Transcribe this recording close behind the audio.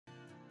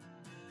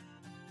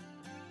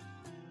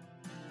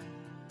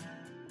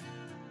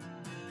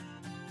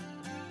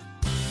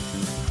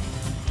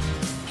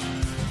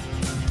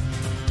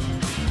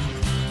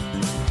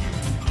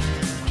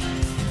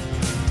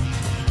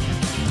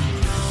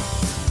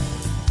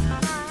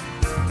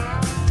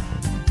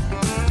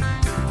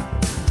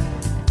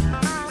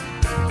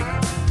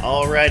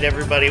All right,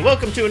 everybody.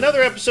 Welcome to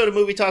another episode of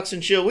Movie Talks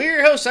and Chill. We're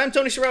your hosts. I'm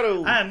Tony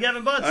Serrato. I'm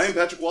Gavin Butts. I'm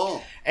Patrick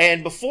Wall.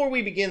 And before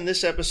we begin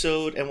this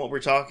episode and what we're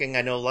talking,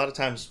 I know a lot of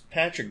times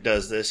Patrick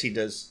does this. He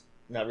does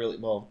not really,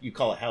 well, you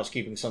call it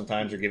housekeeping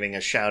sometimes or giving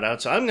a shout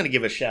out. So I'm going to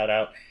give a shout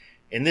out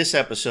in this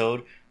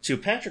episode to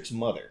Patrick's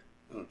mother.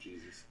 Oh,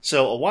 Jesus.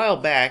 So a while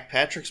back,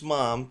 Patrick's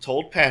mom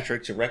told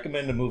Patrick to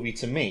recommend a movie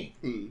to me.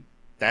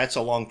 That's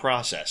a long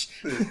process.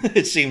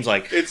 It seems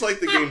like. It's like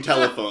the game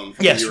Telephone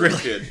from Yes, when you were really.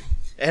 a kid.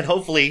 And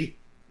hopefully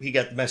he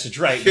got the message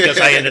right because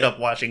I ended up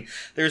watching.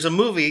 There's a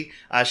movie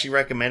she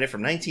recommended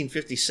from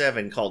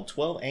 1957 called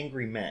 12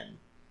 Angry Men.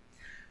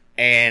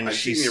 And I've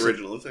seen the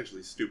original. It's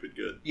actually stupid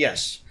good.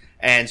 Yes.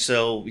 And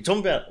so we told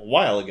me about it a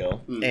while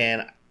ago.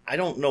 And I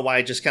don't know why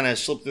it just kind of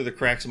slipped through the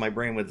cracks of my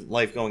brain with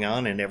life going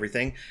on and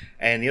everything.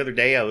 And the other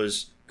day I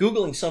was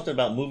Googling something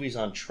about movies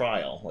on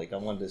trial. Like I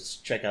wanted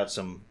to check out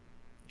some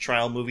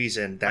trial movies,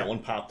 and that one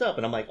popped up.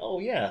 And I'm like, oh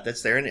yeah,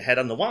 that's there. And it had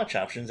on the watch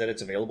options that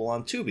it's available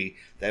on Tubi,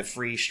 that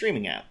free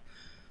streaming app.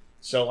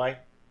 So I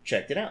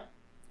checked it out.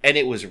 And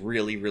it was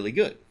really, really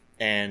good.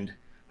 And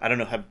I don't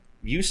know, have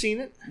you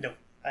seen it? No,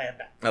 I have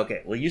not.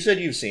 Okay, well, you said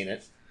you've seen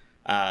it.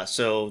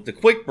 So the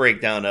quick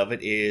breakdown of it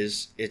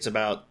is it's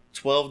about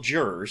 12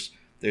 jurors.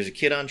 There's a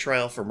kid on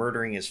trial for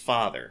murdering his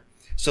father.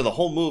 So the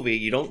whole movie,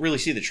 you don't really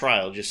see the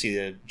trial, just see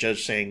the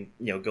judge saying,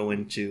 go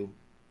into,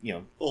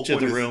 to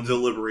the room.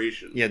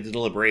 Deliberation. Yeah, the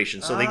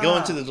deliberation. So they go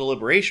into the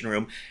deliberation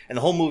room, and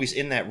the whole movie's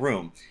in that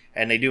room.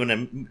 And they do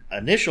an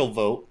initial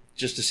vote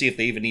just to see if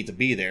they even need to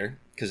be there,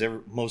 because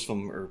most of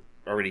them are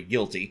already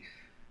guilty.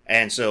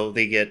 And so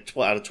they get,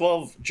 out of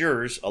 12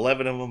 jurors,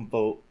 11 of them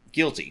vote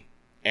guilty.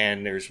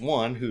 And there's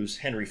one who's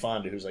Henry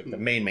Fonda, who's like the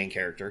main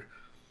character.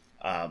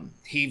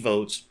 He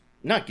votes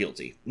not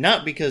guilty.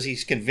 Not because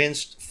he's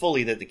convinced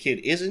fully that the kid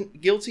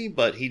isn't guilty,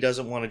 but he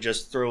doesn't want to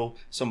just throw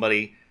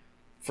somebody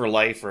for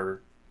life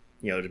or,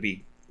 to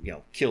be,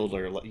 killed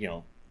or,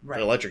 Right.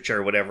 electric chair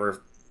or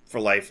whatever for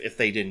life if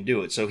they didn't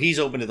do it. So he's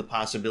open to the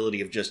possibility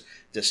of just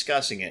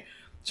discussing it.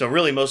 So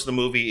really most of the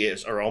movie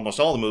is, or almost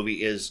all the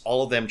movie is,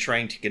 all of them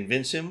trying to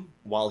convince him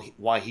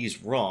why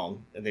he's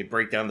wrong. And they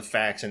break down the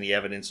facts and the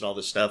evidence and all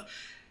this stuff.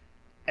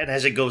 And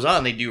as it goes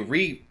on, they do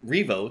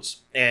re-votes,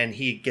 and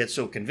he gets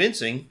so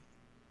convincing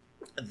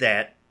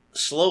that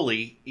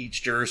slowly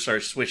each juror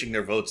starts switching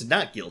their votes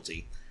not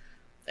guilty.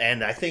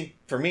 And I think,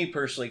 for me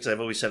personally, because I've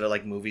always said I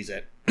like movies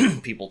that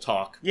people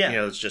talk,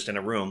 it's just in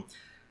a room,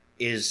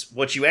 is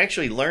what you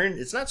actually learn,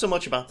 it's not so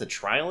much about the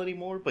trial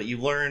anymore, but you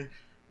learn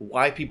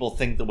why people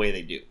think the way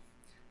they do.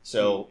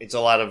 So it's a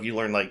lot of, you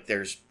learn like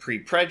there's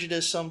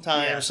pre-prejudice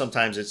sometimes,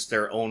 sometimes it's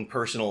their own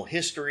personal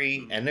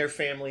history and their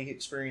family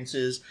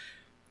experiences,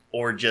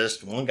 or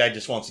just one guy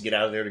just wants to get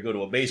out of there to go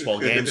to a baseball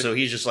game, so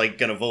he's just like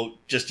going to vote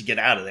just to get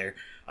out of there.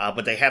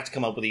 But they have to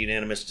come up with a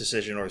unanimous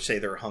decision or say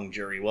they're a hung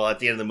jury. Well, at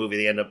the end of the movie,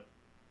 they end up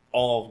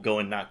all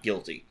going not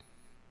guilty.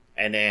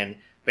 And then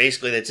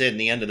basically that's it. In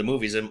the end of the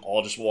movie is them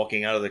all just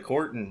walking out of the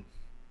court and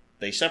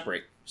they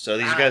separate. So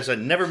these guys had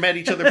never met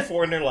each other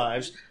before in their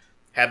lives,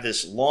 have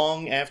this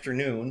long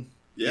afternoon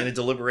in a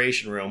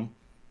deliberation room,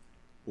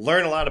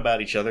 learn a lot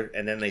about each other,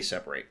 and then they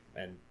separate.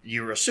 And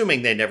you're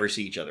assuming they never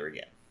see each other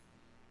again.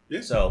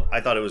 Yeah. So I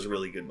thought it was a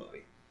really good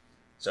movie.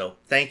 So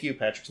thank you,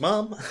 Patrick's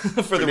mom,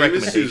 for the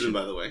recommendation. Is Susan,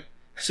 by the way.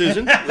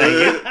 Susan,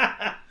 thank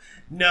you.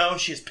 No,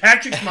 she's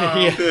Patrick's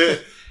mom.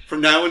 From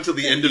now until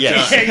the end of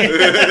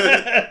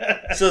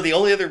time. So the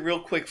only other real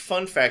quick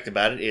fun fact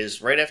about it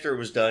is right after it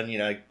was done,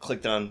 I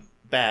clicked on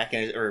back,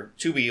 or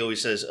Tubi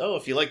always says, oh,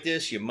 if you like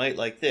this, you might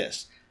like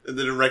this. Did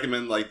it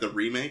recommend, the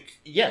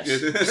remake? Yes.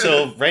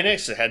 So right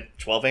next it had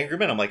 12 Angry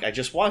Men. I'm like, I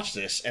just watched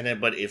this.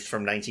 But it's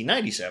from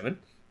 1997,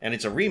 and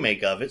it's a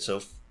remake of it, so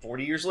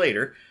 40 years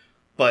later.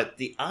 But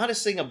the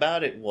oddest thing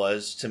about it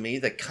was, to me,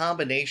 the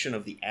combination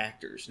of the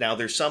actors. Now,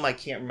 there's some I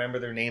can't remember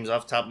their names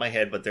off the top of my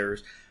head, but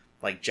there's,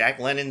 Jack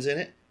Lennon's in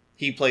it.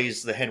 He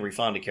plays the Henry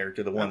Fonda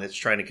character, the one that's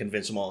trying to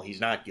convince them all he's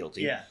not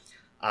guilty. Yeah.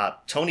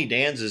 Tony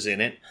Danza's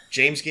in it.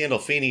 James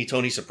Gandolfini,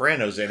 Tony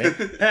Soprano's in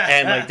it.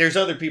 And, there's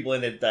other people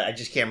in it that I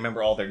just can't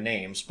remember all their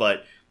names,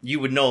 but you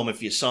would know them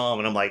if you saw them.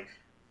 And I'm like,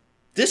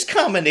 this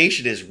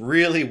combination is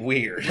really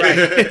weird. Right.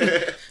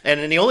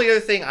 And then the only other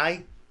thing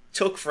I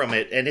took from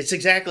it, and it's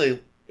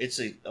exactly... It's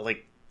a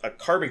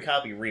carbon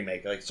copy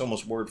remake. It's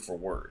almost word for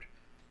word,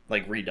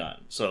 redone.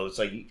 So it's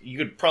you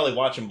could probably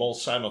watch them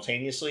both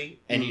simultaneously,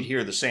 and you'd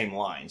hear the same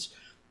lines.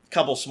 A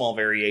couple small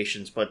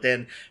variations, but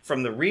then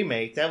from the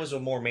remake, that was a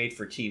more made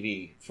for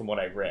TV, from what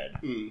I read.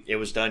 It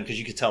was done because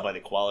you could tell by the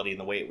quality and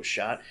the way it was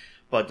shot.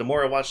 But the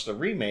more I watched the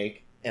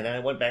remake, and then I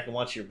went back and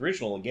watched the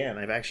original again,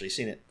 I've actually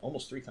seen it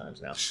almost 3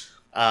 times now.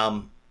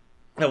 I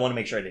want to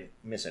make sure I didn't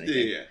miss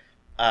anything.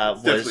 Yeah.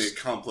 It's definitely a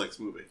complex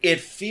movie. It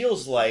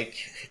feels like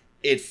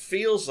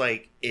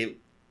it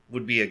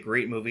would be a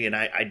great movie, and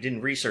I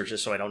didn't research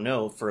this, so I don't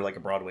know, for a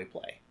Broadway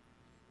play.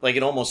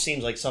 It almost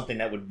seems like something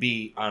that would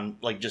be on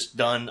just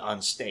done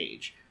on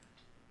stage.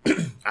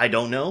 I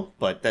don't know,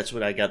 but that's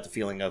what I got the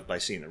feeling of by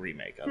seeing the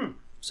remake of it.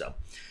 So,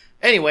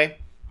 anyway,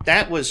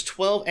 that was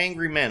 12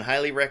 Angry Men.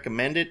 Highly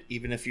recommend it,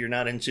 even if you're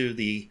not into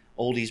the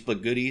oldies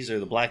but goodies or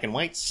the black and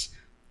whites,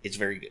 it's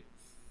very good.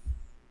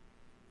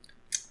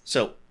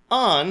 So,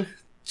 on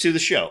to the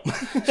show.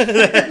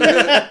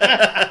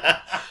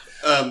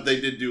 They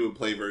did do a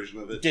play version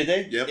of it. Did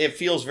they? Yep. It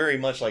feels very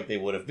much like they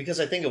would have, because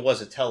I think it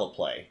was a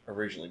teleplay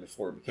originally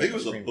before it became I think it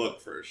was a screenplay.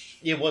 book first.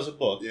 It was a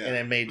book, Yeah.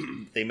 and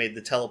they made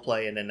the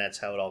teleplay, and then that's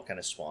how it all kind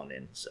of spawned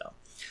in. So,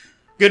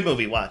 good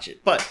movie, watch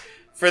it. But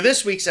for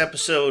this week's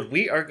episode,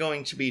 we are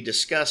going to be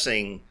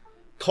discussing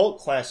cult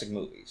classic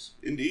movies.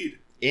 Indeed.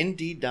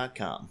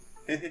 Indeed.com.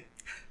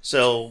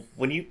 So,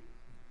 when you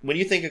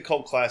think of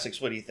cult classics,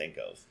 what do you think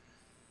of?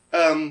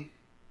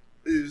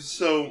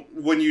 So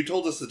when you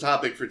told us the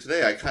topic for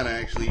today, I kind of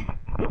actually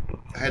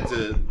had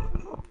to.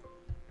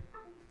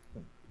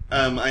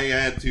 I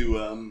had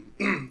to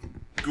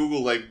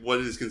Google like what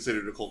is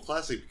considered a cult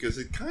classic, because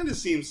it kind of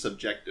seems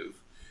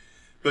subjective.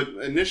 But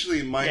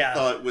initially, my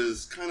thought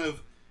was kind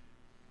of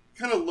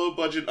low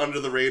budget, under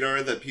the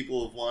radar, that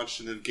people have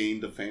watched and have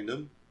gained a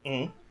fandom.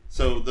 Mm-hmm.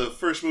 So the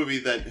first movie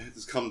that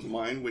has come to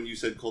mind when you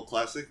said cult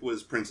classic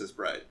was Princess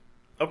Bride.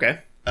 Okay.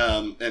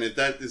 And if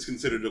that is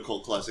considered a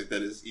cult classic,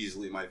 that is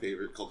easily my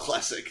favorite cult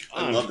classic.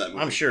 I love that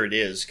movie. I'm sure it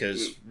is,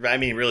 because I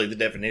mean, really, the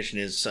definition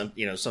is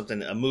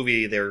something, a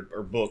movie there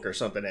or book or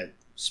something that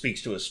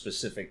speaks to a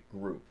specific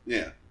group,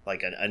 Yeah,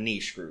 like a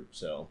niche group.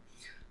 So,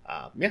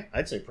 yeah,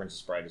 I'd say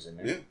Princess Bride is in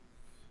there. yeah.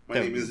 My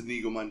name is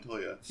Inigo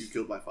Montoya. You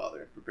killed my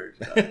father. Prepare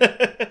to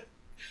die.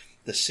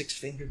 The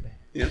six-fingered man.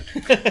 Yeah.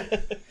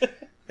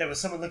 There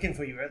was someone looking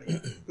for you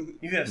earlier.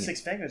 You have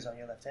 6 fingers on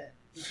your left hand.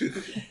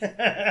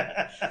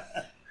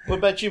 What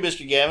about you,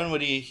 Mr. Gavin?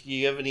 Do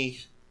you have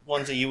any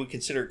ones that you would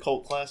consider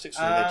cult classics,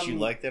 or that you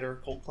like that are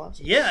cult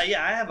classics? Yeah,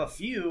 I have a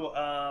few.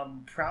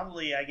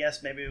 Probably, I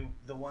guess, maybe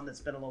the one that's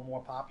been a little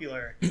more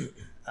popular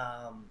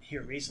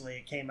here recently.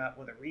 It came out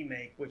with a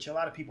remake, which a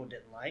lot of people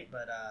didn't like,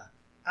 but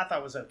I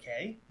thought was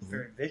okay.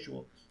 Very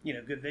visual,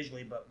 good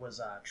visually, but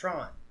was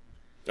Tron.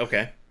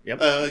 Okay. Yep.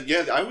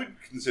 Yeah, I would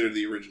consider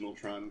the original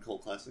Tron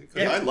cult classic.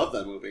 'Cause Yeah. I love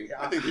that movie. Yeah.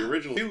 I think the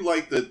original. I do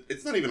like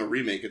it's not even a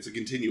remake, it's a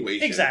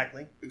continuation.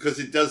 Exactly. Because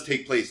it does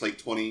take place like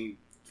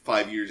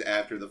 25 years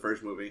after the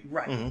first movie.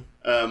 Right.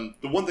 Mm-hmm.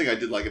 The one thing I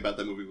did like about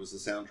that movie was the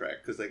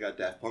soundtrack, because they got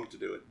Daft Punk to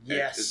do it.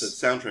 Yes. The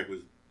soundtrack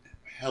was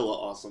hella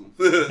awesome.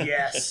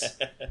 Yes,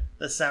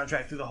 the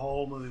soundtrack through the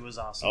whole movie was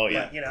awesome. Oh,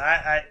 yeah.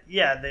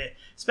 But,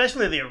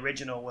 especially the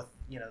original with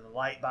the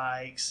light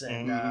bikes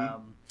and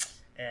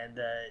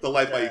The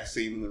light bike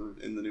scene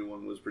in the new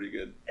one was pretty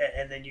good.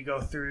 and then you go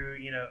through.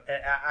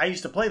 I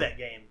used to play that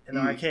game in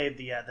the arcade,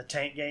 the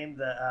tank game,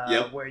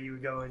 where you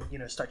would go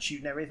and start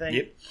shooting everything.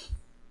 Yep.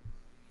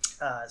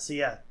 So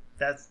yeah,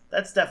 that's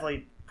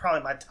definitely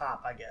probably my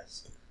top, I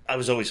guess. I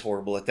was always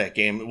horrible at that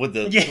game with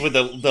the Yeah. with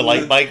the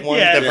light bike one,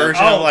 Yeah. the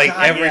version. Oh, I'm like,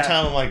 God, every yeah.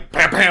 time I'm like,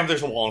 bam, bam,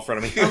 there's a wall in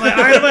front of me. I'm like,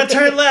 all right, I'm gonna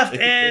turn left,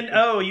 and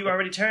you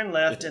already turned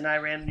left, and I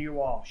ran into your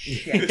wall.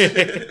 Shit.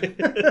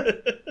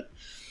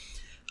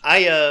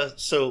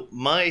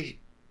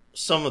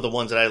 Some of the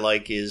ones that I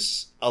like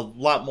is a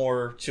lot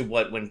more to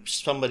what when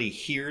somebody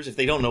hears, if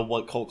they don't know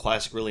what cult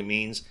classic really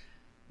means,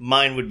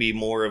 mine would be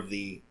more of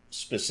the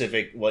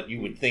specific what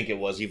you would think it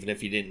was, even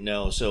if you didn't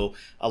know. So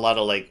a lot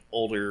of like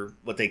older,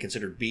 what they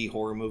considered B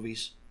horror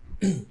movies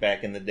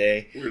back in the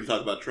day. We're going to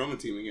talk about Trauma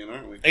Team again,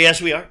 aren't we?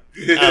 Yes, we are.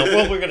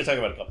 Well, we're going to talk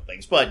about a couple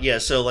things, but yeah.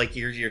 So like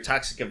your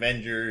Toxic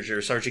Avengers,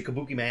 your Sergeant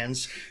Kabuki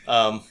Mans,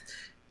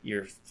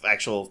 your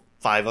actual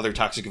 5 other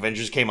Toxic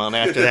Avengers came on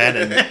after that,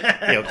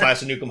 and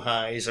Class of Nukem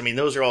Highs. I mean,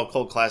 those are all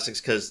cult classics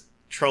because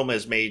Troma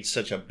has made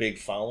such a big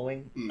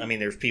following. I mean,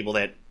 there's people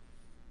that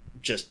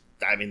just,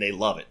 they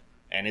love it,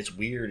 and it's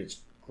weird, it's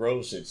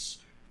gross, it's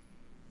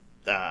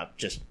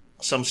just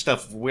some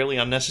stuff really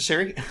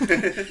unnecessary.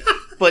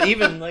 But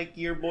even like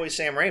your boy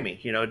Sam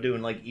Raimi,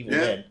 doing like Evil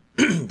Dead,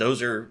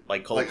 those are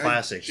like cult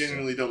classics. I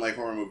generally don't like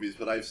horror movies,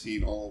 but I've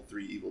seen all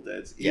 3 Evil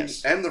Deads.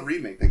 Yes. And the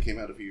remake that came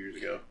out a few years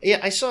ago. Yeah,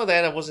 I saw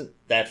that. I wasn't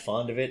that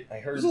fond of it. I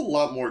It heard was a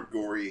lot more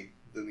gory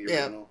than the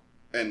original.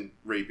 And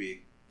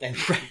rapey. and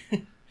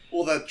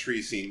Well, that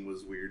tree scene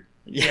was weird.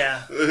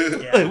 Yeah.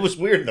 it was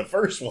weird in the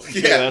first one. Too.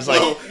 Yeah, I was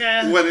like,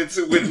 Yeah. when it's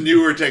with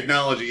newer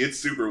technology, it's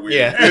super weird.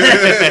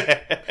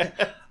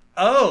 yeah.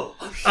 Oh.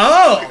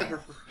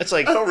 It's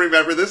like I don't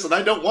remember this, and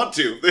I don't want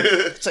to.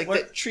 it's like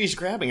that tree's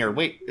grabbing her.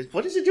 Wait,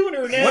 what is it doing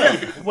to her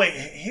now? Wait,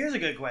 here's a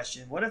good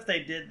question. What if they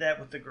did that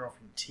with the girl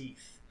from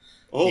Teeth?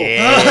 Oh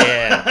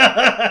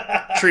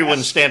Yeah, tree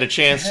wouldn't stand a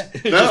chance.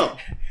 no,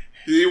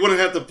 you wouldn't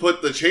have to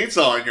put the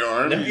chainsaw in your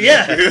arm.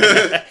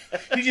 Yeah.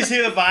 You just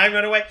hear the vine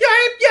run away. Yipe.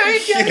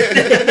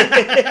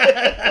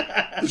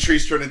 The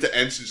trees turn into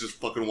Ents and just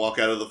fucking walk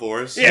out of the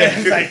forest. Yeah,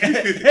 it's like,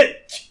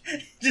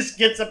 just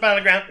gets up out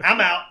of the ground. I'm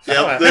out.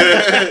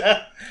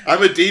 Yep.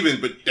 I'm a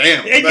demon, but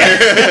damn.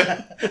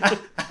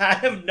 I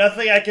have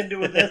nothing I can do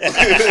with this.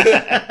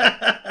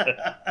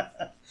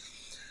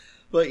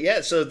 But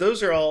yeah, so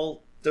those are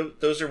all.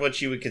 Those are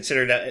what you would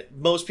consider. That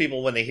most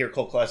people, when they hear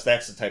cult class,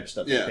 that's the type of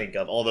stuff they think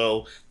of.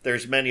 Although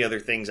there's many other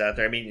things out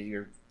there. I mean,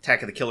 your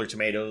Attack of the Killer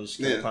Tomatoes,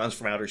 Killer Clowns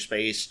from Outer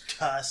Space,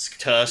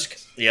 Tusk.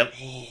 Yep.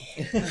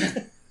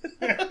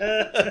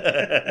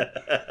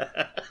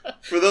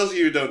 For those of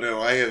you who don't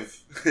know, I have...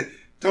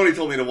 Tony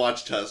told me to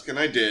watch Tusk, and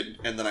I did,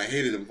 and then I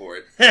hated him for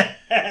it.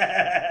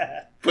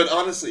 But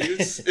honestly,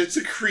 it's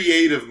a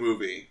creative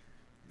movie.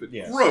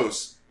 Yes.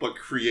 Gross, but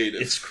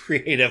creative. It's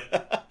creative.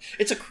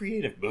 It's a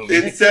creative movie.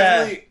 It's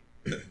definitely...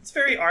 It's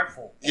very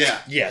artful.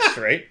 Yeah. Yes,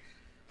 right?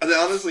 And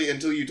honestly,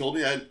 until you told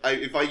me,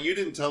 you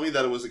didn't tell me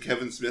that it was a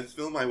Kevin Smith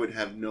film, I would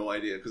have no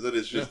idea, because that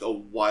is just a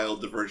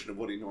wild diversion of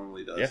what he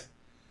normally does. Yeah.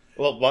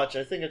 Well,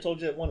 I think I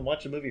told you that one.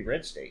 Watch the movie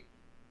Red State.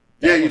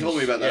 You told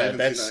me about that.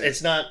 Yeah,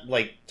 it's not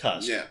like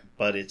Tusk. Yeah.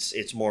 But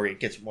it's more. It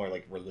gets more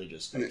like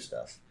religious type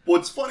stuff.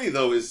 What's funny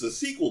though is the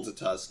sequel to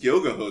Tusk,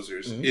 Yoga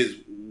Hosers, is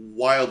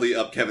wildly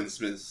up Kevin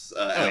Smith's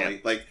alley. Oh, yeah.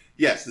 Like,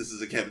 yes, this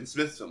is a Kevin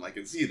Smith film. I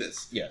can see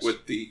this. Yes.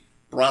 With the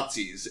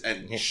Bratzies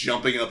and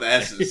jumping up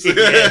asses.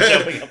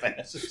 Jumping up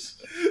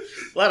asses.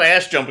 A lot of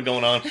ass jumping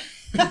going on.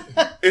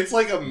 It's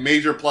like a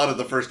major plot of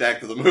the first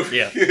act of the movie.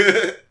 Yeah.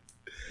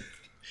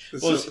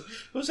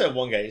 Who's that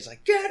one guy? He's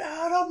like, "Get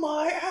out of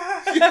my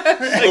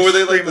ass!" Or were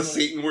they like the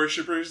Satan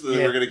worshippers that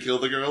were going to kill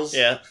the girls?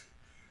 Yeah.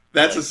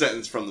 That's a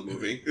sentence from the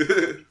movie.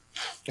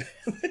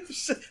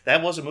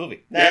 That was a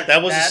movie.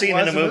 That was a scene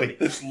in a movie.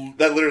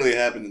 That literally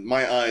happened.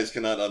 My eyes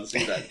cannot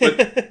unsee that.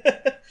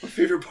 But my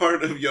favorite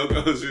part of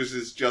Yoga Hosers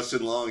is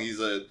Justin Long. He's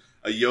a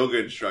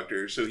yoga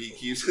instructor, so he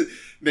keeps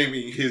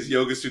naming his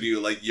yoga studio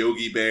like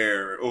Yogi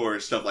Bear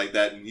or stuff like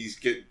that, and he's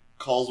get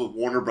calls with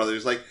Warner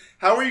Brothers like,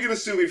 how are you going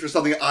to sue me for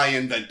something I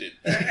invented?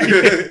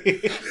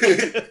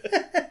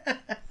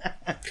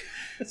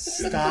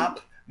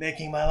 Stop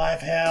making my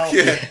life hell.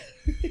 Yeah.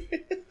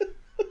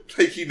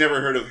 Like he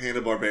never heard of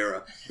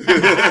Hanna-Barbera.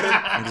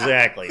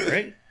 Exactly,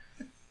 right?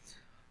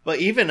 But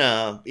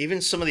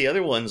even some of the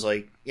other ones,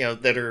 like,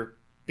 that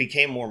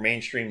became more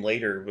mainstream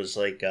later, was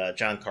like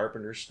John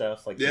Carpenter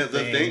stuff, like The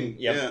Thing.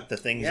 Yep, yeah. The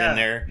Thing's in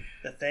there.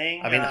 The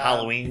Thing. I mean,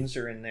 Halloweens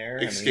are in there.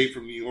 Escape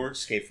from New York.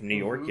 Escape from New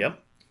York.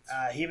 Yep.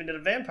 He even did a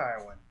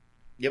vampire one.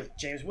 Yep. With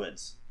James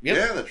Woods. Yep.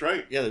 Yeah, that's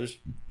right. Yeah, there was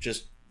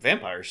just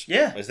vampires.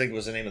 Yeah. I think it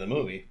was the name of the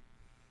movie.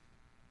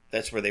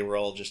 That's where they were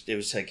all just. It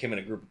was like him and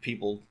a group of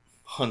people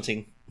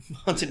hunting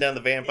down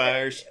the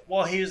vampires. Yeah.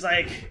 Well, he was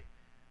like,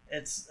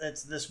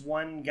 it's this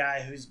one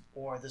guy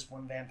this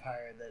one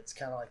vampire that's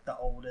kind of like the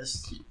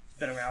oldest,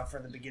 been around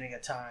from the beginning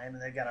of time,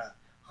 and they've got to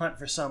hunt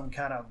for some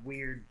kind of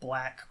weird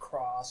black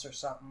cross or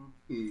something.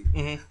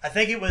 Mm-hmm. I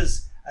think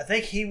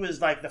he was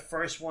like the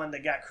first one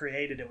that got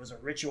created. It was a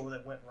ritual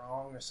that went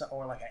wrong,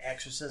 or like an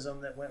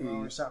exorcism that went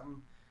wrong or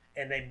something,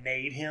 and they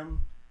made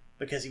him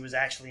because he was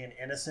actually an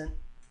innocent.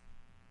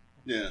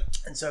 Yeah.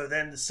 And so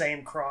then the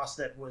same cross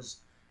that was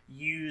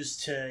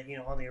used to,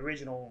 on the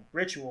original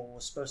ritual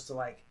was supposed to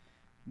like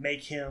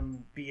make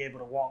him be able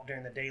to walk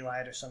during the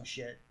daylight or some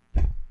shit.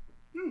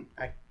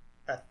 I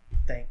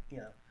think,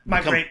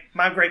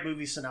 my great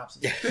movie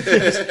synopsis.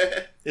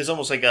 It's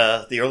almost like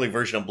the early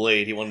version of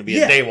Blade. He wanted to be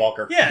a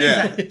daywalker.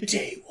 Yeah.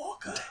 Exactly.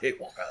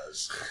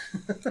 Daywalkers.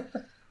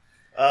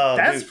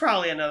 That's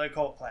probably another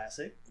cult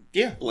classic.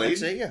 Yeah, Blade. I'd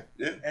say, yeah.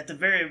 At the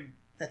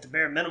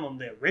bare minimum,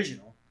 the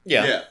original.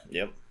 Yeah.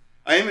 Yep.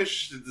 I am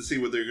interested to see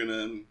what they're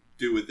gonna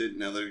do with it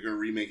now that they're gonna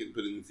remake it and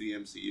put it into the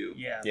MCU.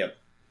 Yeah. Yep.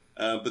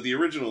 But the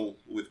original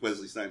with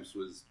Wesley Snipes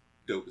was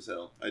dope as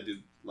hell. I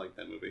did like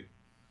that movie.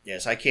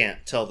 Yes, I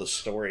can't tell the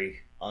story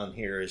on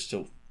here as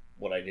to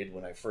what I did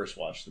when I first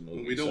watched the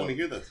movie. We don't want to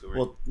hear that story.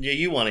 Well, yeah,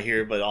 you want to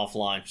hear it, but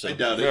offline. So I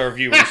doubt for it. our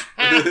viewers,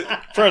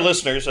 for our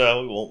listeners, we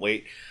won't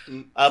wait.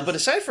 But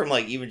aside from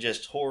like even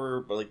just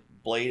horror, like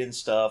Blade and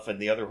stuff, and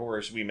the other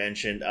horrors we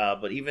mentioned,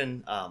 but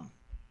even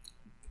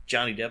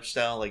Johnny Depp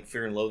style, like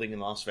Fear and Loathing in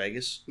Las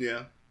Vegas.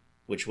 Yeah.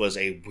 Which was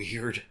a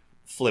weird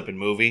flipping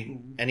movie.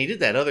 Mm-hmm. And he did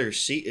that other...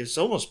 it's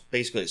almost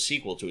basically a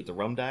sequel to it, The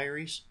Rum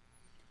Diaries.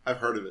 I've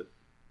heard of it.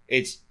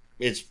 It's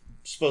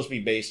supposed to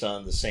be based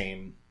on the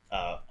same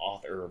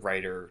author,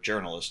 writer,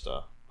 journalist,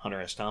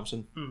 Hunter S.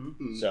 Thompson.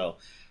 Mm-hmm. So,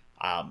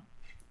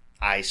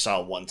 I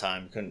saw it one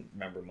time, couldn't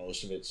remember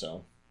most of it,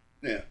 so...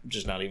 Yeah. I'm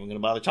just not even going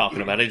to bother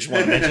talking about it. I just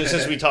want to mention,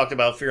 since we talked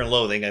about Fear and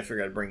Loathing, I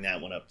figured I'd bring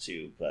that one up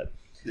too, but...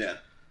 Yeah.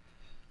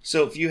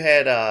 So if you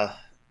had, I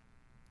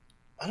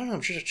don't know,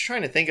 I'm just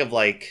trying to think of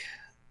like,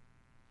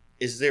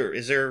 is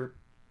there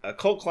a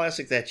cult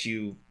classic that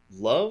you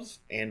love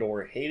and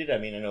or hated? I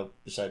mean, I know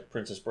besides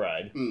Princess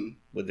Bride,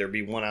 would there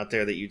be one out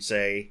there that you'd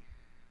say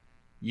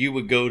you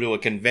would go to a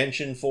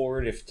convention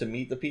for it to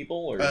meet the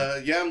people? Or?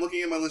 Yeah, I'm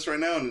looking at my list right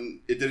now, and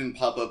it didn't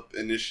pop up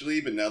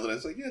initially, but now that I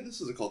was like, yeah, this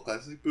is a cult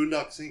classic,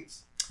 Boondock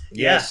Saints.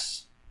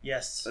 Yes.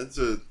 Yes. That's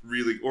a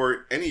really...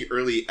 Or any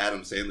early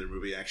Adam Sandler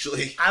movie,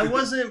 actually. I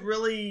wasn't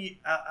really...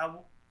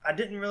 I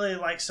didn't really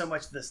like so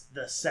much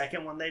the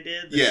second one they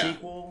did, the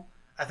sequel.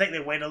 I think they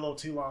waited a little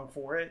too long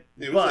for it.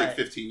 It was like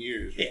 15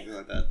 years or something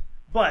like that.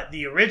 But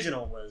the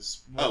original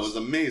was it was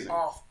amazing.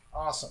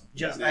 Awesome.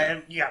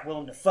 And you got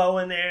Willem Dafoe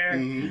in there.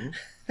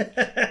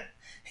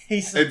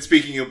 Mm-hmm. And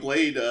speaking of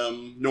Blade,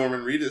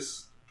 Norman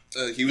Reedus,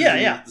 he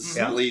was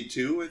in Blade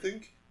 2, I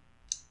think?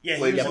 Yeah,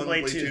 Blade he was 1, in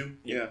Blade Blade 2.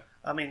 Yeah.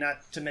 I mean,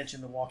 not to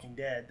mention The Walking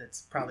Dead.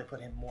 That's probably put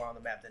him more on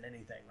the map than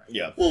anything, right?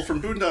 Yeah. Well,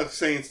 from Boondock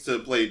Saints to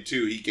Blade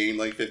 2, he gained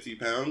like 50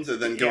 pounds,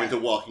 and then going to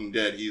Walking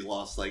Dead, he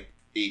lost like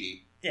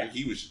 80. Yeah. Like,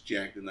 he was just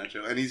jacked in that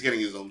show. And he's getting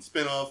his own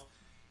spin-off.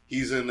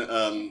 He's in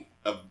a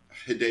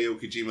Hideo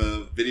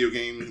Kojima video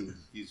game.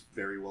 He's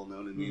very well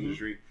known in the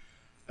industry.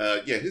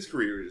 Yeah, his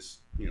career is,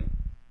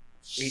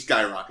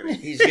 skyrocketing.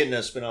 He's getting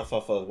a spin-off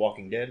off of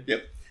Walking Dead.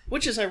 Yep.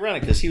 Which is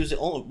ironic because he was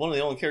one of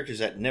the only characters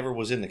that never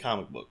was in the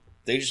comic book.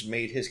 They just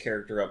made his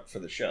character up for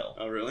the show.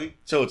 Oh, really?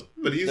 So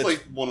but he's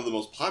like one of the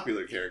most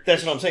popular characters.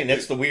 That's what I'm saying.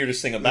 That's the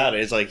weirdest thing about it.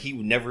 Is like he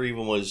never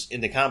even was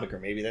in the comic, or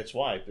maybe that's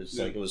why. It's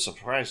like it was a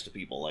surprise to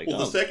people. Like,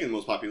 the second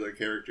most popular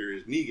character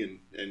is Negan,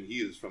 and he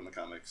is from the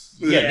comics.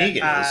 Yeah, Negan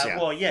is. Yeah.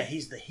 Well, yeah,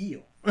 he's the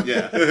heel.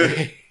 Yeah.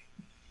 They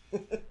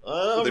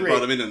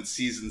brought him in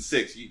season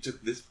 6. You took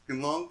this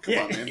fucking long? Come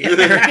on, man.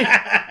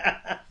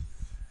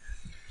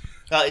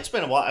 It's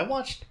been a while. I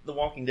watched The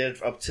Walking Dead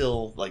up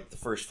till like the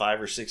first 5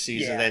 or 6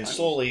 seasons, and then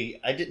slowly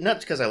I did, not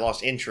because I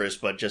lost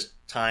interest, but just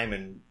time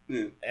and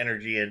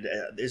energy. And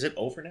is it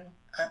over now?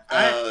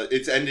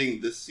 It's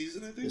ending this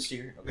season, I think. This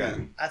year. Okay. Yeah.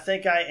 I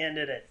think I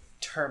ended at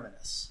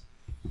Terminus.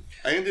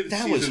 I ended.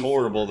 That was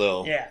horrible,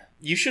 though. Yeah.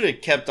 You should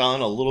have kept on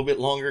a little bit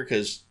longer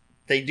because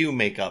they do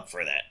make up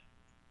for that.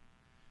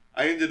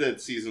 I ended at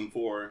season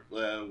 4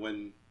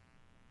 when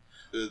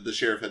the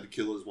sheriff had to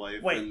kill his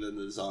wife, and then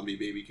the zombie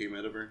baby came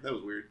out of her. That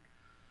was weird.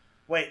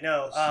 Wait,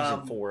 no.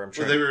 Season 4, I'm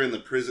sure. Well, they were in the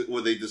prison.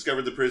 Well, they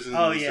discovered the prison.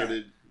 Oh, and they yeah.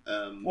 started,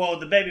 well,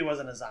 the baby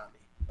wasn't a zombie.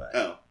 But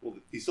well,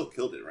 he still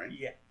killed it, right?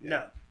 Yeah.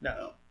 No.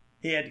 Oh.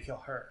 He had to kill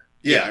her.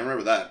 Yeah, I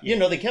remember that. You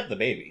know, they kept the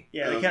baby.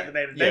 Yeah, they kept the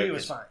baby. The baby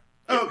was fine.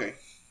 Oh, okay.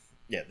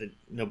 Yeah,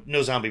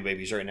 no zombie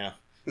babies right now.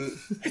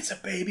 It's a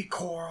baby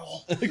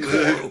Coral.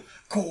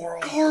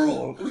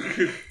 Coral.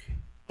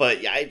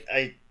 But yeah,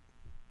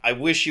 I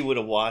wish you would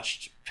have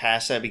watched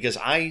past that because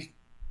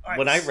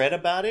when I read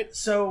about it.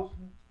 So,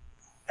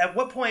 at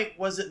what point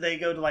was it they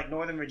go to like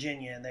Northern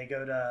Virginia and they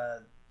go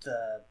to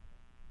the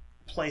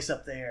place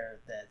up there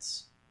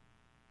that's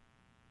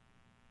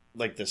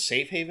like the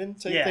safe haven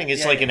type thing?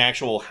 It's like an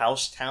actual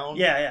house town?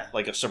 Yeah.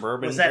 Like a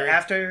suburban Was that area?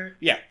 after?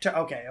 Yeah.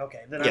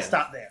 Okay. Then I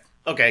stopped there.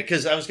 Okay,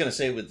 because I was going to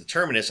say with the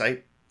Terminus,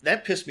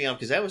 that pissed me off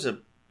because that was a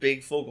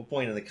big focal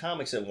point in the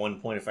comics at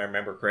one point, if I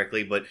remember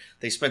correctly, but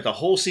they spent the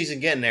whole season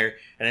getting there,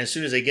 and as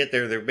soon as they get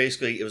there, they're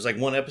basically, it was like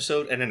one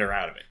episode, and then they're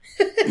out of it.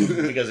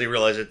 Because they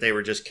realized that they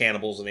were just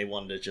cannibals, and they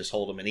wanted to just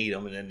hold them and eat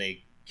them, and then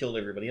they killed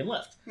everybody and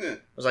left. Yeah. I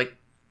was like...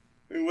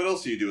 I mean, what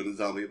else do you do in the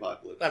zombie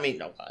apocalypse? I mean,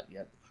 no,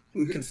 yeah.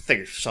 You can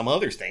think of some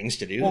other things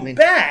to do. Well, I mean,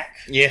 back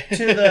to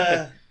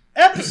the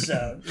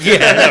episode.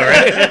 Yeah,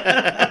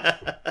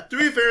 right. To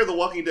be fair, The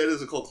Walking Dead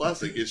is a cult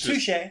classic. It's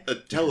just Touché. a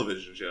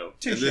television show.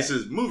 Touché. And this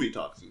is Movie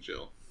Talks and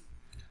Chill.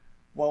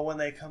 Well, when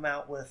they come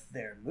out with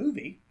their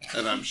movie,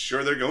 and I'm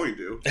sure they're going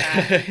to.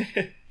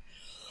 I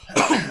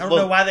don't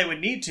know why they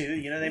would need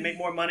to. They make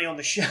more money on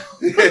the show.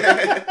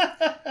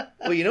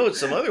 Well,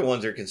 some other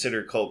ones are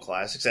considered cult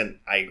classics, and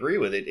I agree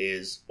with it,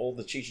 is all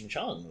the Cheech and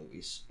Chong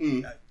movies.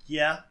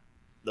 Yeah.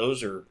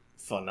 Those are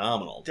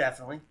phenomenal.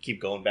 Definitely.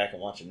 Keep going back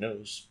and watching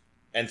those.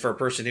 And for a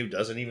person who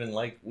doesn't even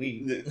like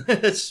weed.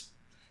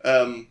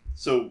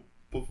 So,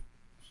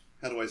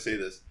 how do I say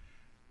this?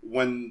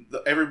 When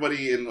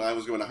everybody I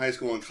was going to high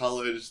school and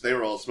college, they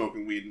were all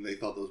smoking weed and they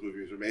thought those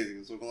movies were amazing.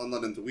 And so, well, I'm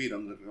not into weed.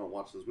 I'm not going to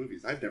watch those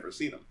movies. I've never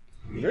seen them.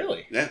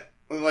 Really? Yeah.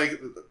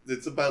 Like,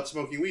 it's about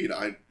smoking weed.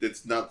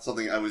 It's not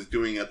something I was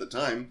doing at the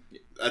time.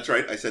 That's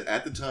right. I said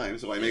at the time,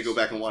 so I may go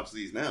back and watch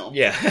these now.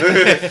 Yeah.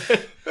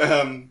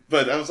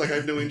 But I was like, I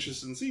have no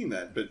interest in seeing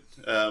that. But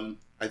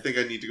I think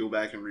I need to go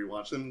back and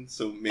rewatch them,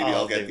 so maybe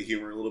I'll get the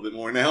humor a little bit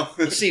more now.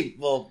 See,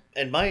 well,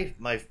 and my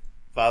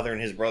father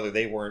and his brother,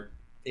 they weren't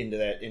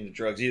into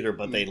drugs either,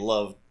 but they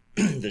loved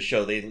the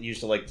show. They used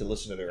to like to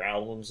listen to their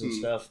albums and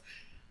stuff.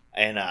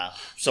 And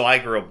so I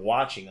grew up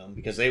watching them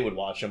because they would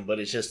watch them, but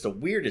it's just the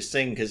weirdest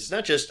thing because it's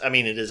not just,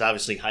 it is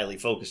obviously highly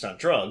focused on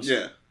drugs.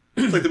 Yeah.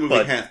 It's like the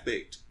movie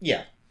Half-Baked.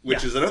 Yeah.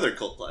 Which is another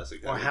cult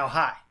classic. Or How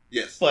High.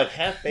 Yes. But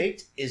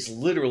Half-Baked is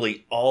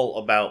literally all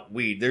about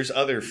weed. There's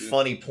other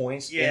funny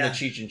points in the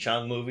Cheech and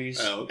Chong movies.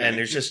 Oh, okay. And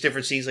there's just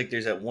different scenes. Like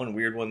there's that one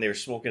weird one. They were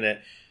smoking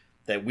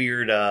that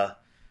weird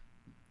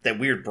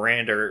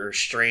brand or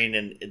strain,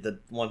 and the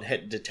one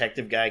head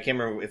detective guy, I can't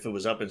remember if it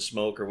was Up in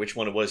Smoke or which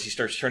one it was, he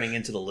starts turning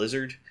into the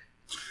lizard.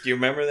 Do you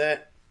remember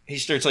that? He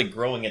starts like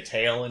growing a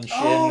tail and shit.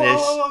 You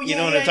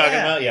know what I'm talking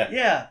about? Yeah.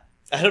 Yeah.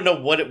 I don't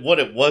know what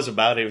it was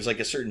about. It was like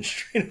a certain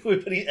strain of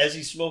weed, but as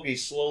he's smoking,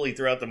 he's slowly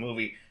throughout the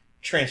movie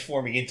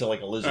transforming into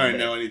like a lizard. All right,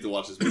 now I need to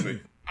watch this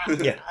movie.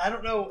 Yeah. I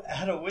don't know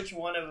which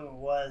one of them it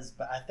was,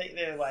 but I think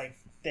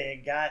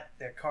they got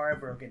their car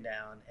broken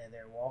down and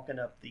they're walking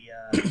up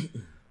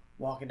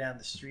walking down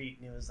the street,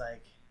 and it was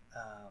like,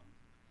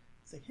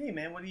 it's like, hey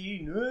man, what are you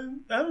eating?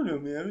 I don't know,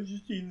 man. I was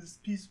just eating this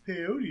piece of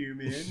peyote here,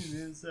 man.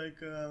 And it's like,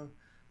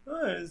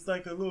 it's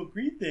like a little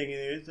green thing in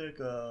there. It's like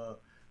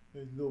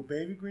there's a little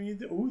baby green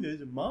thing. Oh,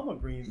 there's a mama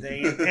green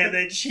thing. And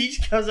then she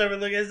comes over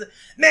and looks at us,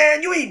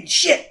 man, you eating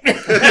shit.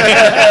 It's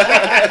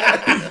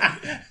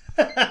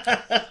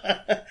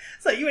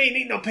like, you ain't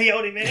eating no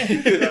peyote,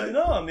 man. Like,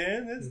 no,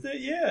 man, it's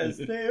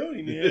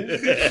peyote, man.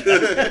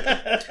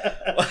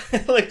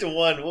 I like the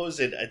one, what was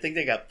it? I think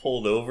they got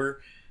pulled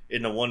over.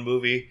 in the one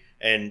movie,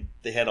 and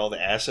they had all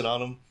the acid on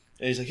them.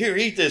 And he's like, "Here,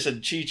 eat this,"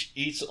 and Cheech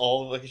eats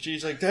all of it.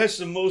 She's like, "That's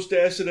the most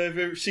acid I've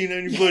ever seen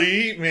anybody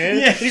eat, man."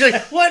 Yeah. He's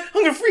like, "What?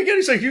 I'm gonna freak out."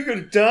 He's like, "You're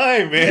gonna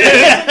die, man."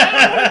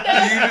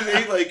 You just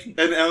ate like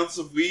an ounce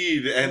of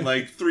weed and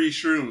like 3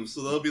 shrooms,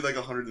 so that'll be like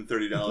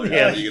 $130.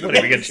 Yeah, you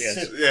get a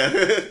chance.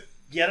 Yeah.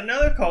 Yet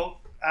another cult.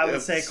 I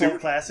would say cult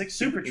classic,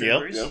 Super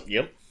Troopers.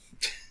 Yep.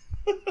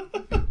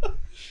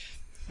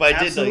 But I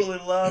absolutely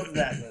loved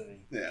that movie.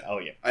 Yeah. Oh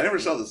yeah. I never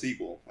saw the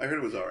sequel. I heard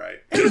it was all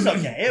right. It was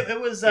okay.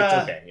 It was. It's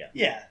okay.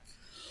 Yeah.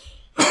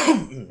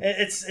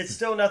 It's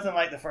still nothing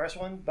like the first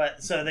one,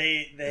 but so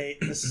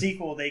the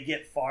sequel they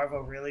get Farva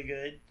really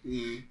good.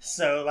 Mm.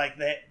 So like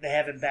they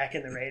have him back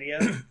in the radio.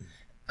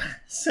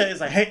 So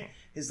it's like, hey,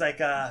 he's like,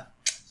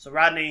 so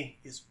Rodney,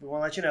 we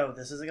want to let you know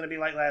this isn't going to be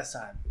like last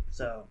time.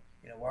 So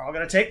we're all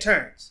going to take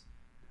turns.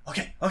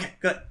 Okay,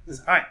 good. All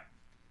right.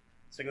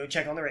 So go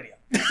check on the radio.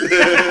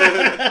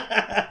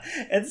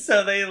 And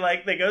so they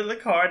go to the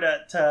car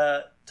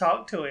to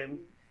talk to him.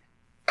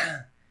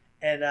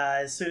 And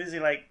as soon as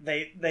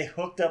they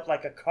hooked up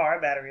like a car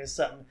battery or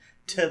something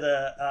to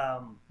the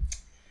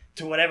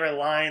to whatever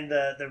line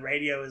the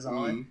radio is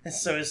on. And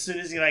so as soon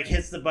as he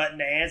hits the button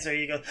to answer,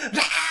 he goes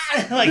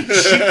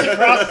shoots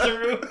across the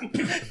room.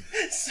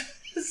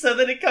 So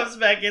then he comes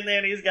back in there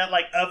and he's got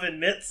oven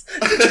mitts to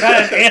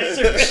try and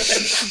answer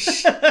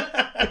it.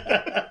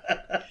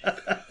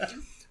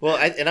 Well,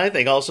 I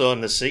think also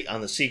on the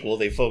sequel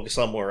they focus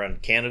on more on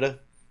Canada.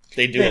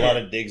 They do a lot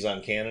of digs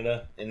on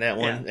Canada in that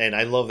one, and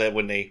I love that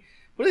when they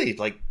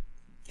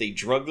they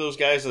drug those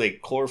guys or they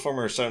chloroform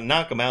or something,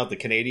 knock them out, the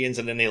Canadians,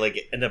 and then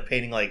they end up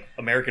painting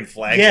American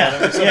flags on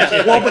them or something.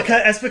 Yeah. Well,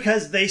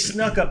 because they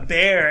snuck a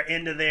bear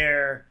into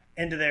their.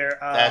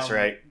 That's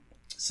right.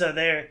 So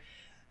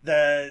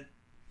the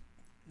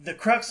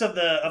crux of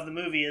the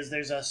movie is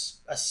there's a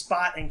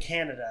spot in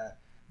Canada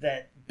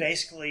that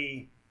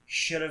basically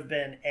should have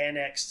been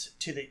annexed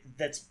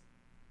that's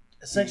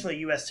essentially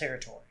U.S.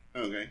 territory.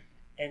 Okay.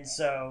 And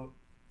so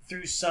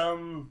through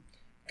some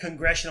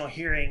congressional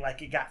hearing,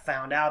 it got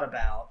found out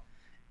about,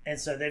 and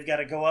so they've got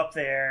to go up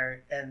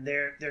there and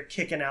they're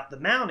kicking out the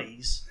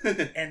Mounties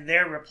and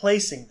they're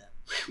replacing them.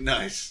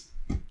 Nice.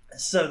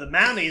 So the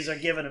Mounties are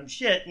giving them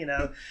shit,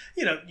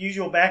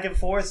 usual back and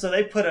forth. So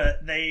they put a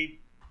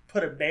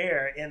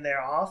bear in their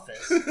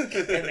office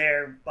in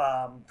their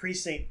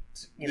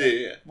precinct,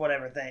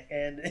 whatever thing,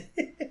 and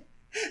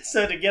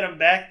so to get them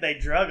back, they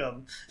drug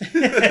them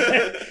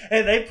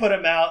and they put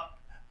them out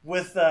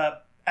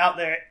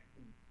there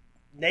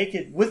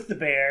naked with the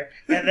bear,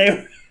 and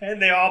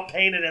they all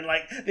painted in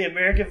the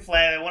American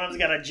flag. And one of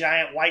them's got a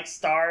giant white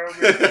star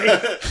over his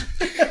face.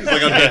 He's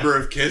like a member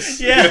of KISS.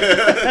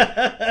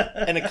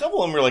 Yeah. And a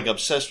couple of them were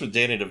obsessed with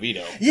Danny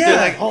DeVito. Yeah.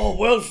 They're like, "Oh,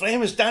 world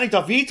famous Danny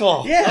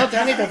DeVito. Yeah. Oh,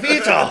 Danny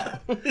DeVito."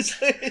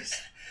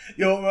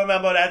 You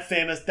remember that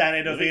famous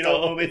Danny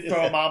DeVito movie,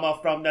 Throw Mama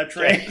from the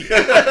Train?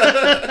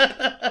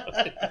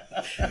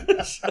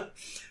 So,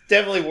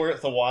 definitely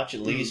worth a watch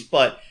at least,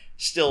 but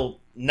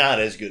still not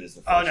as good as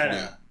the first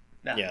one.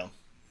 No. Yeah.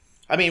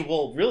 I mean,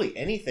 well, really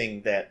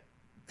anything that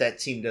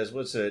team does.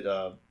 What's their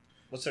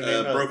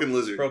name? Broken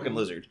Lizard. Broken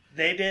Lizard.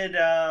 They did.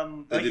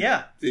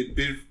 They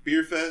did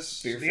Beer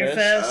Fest. Beer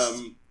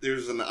Fest.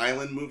 There's an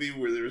island movie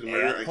where there was a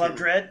murder. Club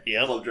Dread.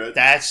 Yeah. Club Dread.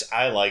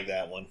 I like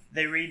that one.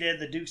 They redid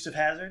the Dukes of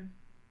Hazzard.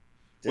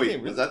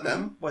 Wait, was that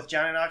them? With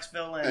Johnny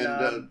Knoxville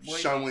and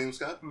Sean William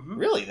Scott? Mm-hmm.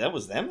 Really? That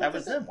was them? That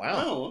was them.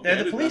 Wow. Oh, okay.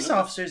 They're the police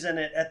officers in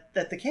it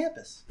at the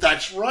campus.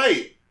 That's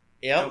right.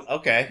 Yep.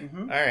 Okay.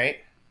 Mm-hmm. All right.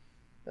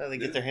 They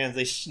get their hands.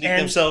 They sneak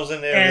themselves in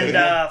there.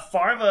 And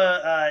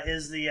Farva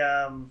is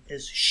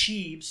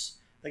Sheebs,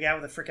 the guy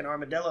with the freaking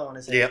armadillo on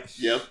his head.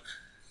 Yep.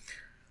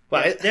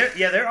 But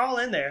they're all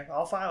in there,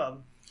 all 5 of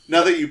them.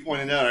 Now that you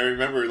pointed out, I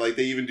remember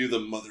they even do the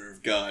Mother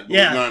of God.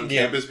 Yeah. Not on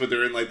campus, but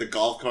they're in the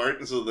golf cart,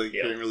 and so they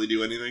can't really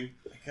do anything.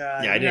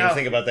 I didn't even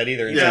think about that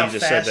either until how you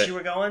just fast said that. you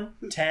were going?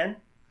 10?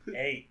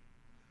 8.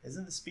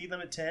 Isn't the speed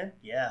limit 10?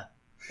 Yeah,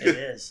 it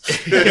is.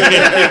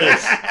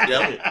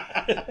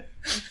 Yep.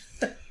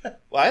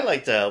 Well, I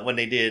liked when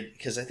they did,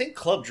 because I think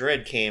Club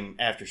Dread came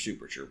after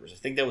Super Troopers. I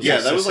think that was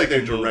that was their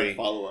second direct movie.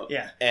 follow-up.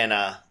 Yeah. And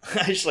I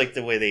just liked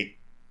the way they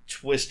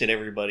twisted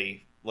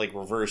everybody,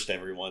 reversed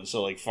everyone.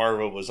 So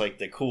Farva was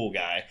the cool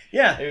guy.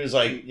 Yeah. It was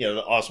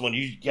the awesome one.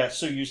 You got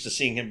so used to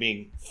seeing him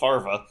being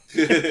Farva.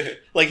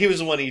 He was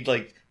the one he'd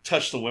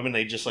touch the women,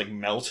 they just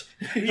melt.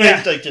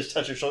 Yeah. Just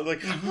touch her shoulder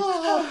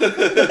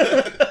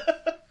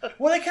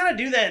Well, they kind of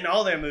do that in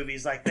all their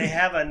movies. They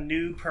have a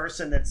new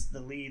person that's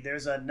the lead.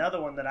 There's another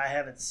one that I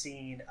haven't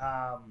seen.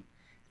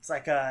 It's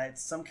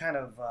it's some kind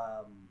of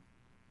I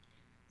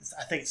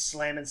think it's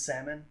Slammin'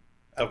 Salmon.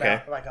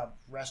 About a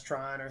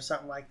restaurant or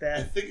something like that.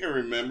 I think I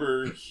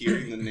remember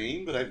hearing the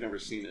name, but I've never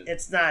seen it.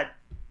 It's not.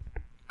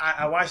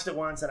 I watched it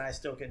once and I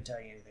still couldn't tell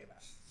you anything about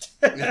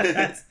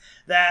it.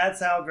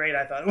 That's how great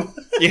I thought it was.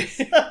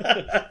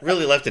 Yeah.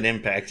 Really left an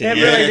impact. It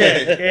really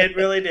did. It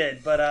really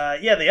did. But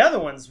the other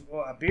ones,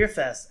 Beer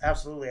Fest,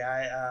 absolutely.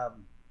 I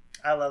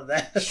I love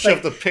that.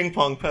 Shoved the ping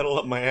pong pedal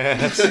up my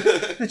ass.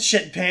 Been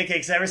shitting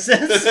pancakes ever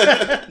since.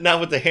 Not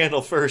with the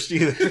handle first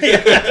either.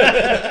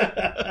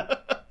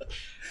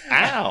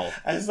 Ow!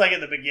 I just like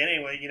at the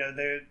beginning when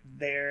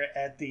they're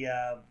at the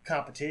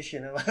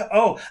competition and like,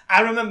 oh,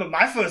 I remember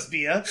my first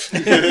beer.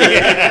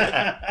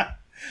 I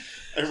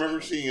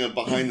remember seeing a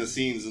behind the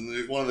scenes, and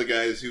there's one of the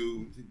guys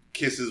who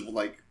kisses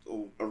like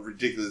a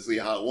ridiculously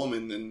hot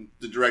woman, and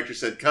the director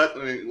said, "Cut,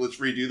 let's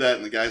redo that."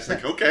 And the guy's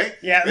like, "Okay,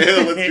 yeah,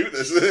 let's do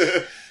this."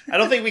 I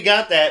don't think we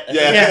got that.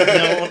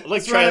 No,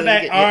 let's run it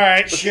back. All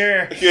right,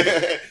 sure.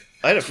 Yeah.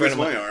 I had a friend of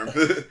mine. My arm.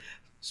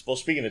 Well,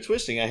 speaking of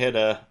twisting, I had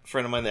a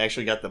friend of mine that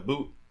actually got the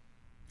boot.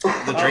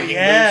 The drinking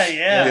yeah, boots.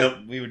 yeah. Yep,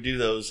 we would do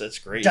those. That's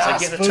great.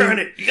 Das It's like, you gotta turn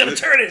it. You gotta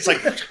turn it. It's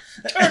like,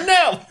 turn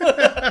now.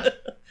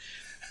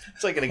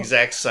 It's like an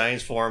exact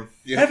science form.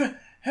 Yeah.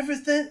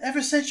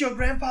 Ever since your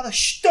grandfather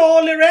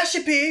stole the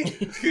recipe,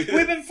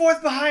 we've been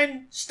forth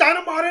behind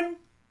Steinermartin,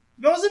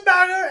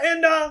 Rosenberger,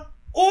 and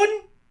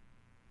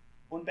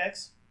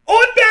Unbex.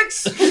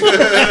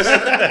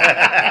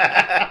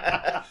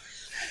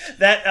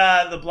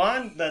 That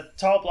the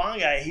tall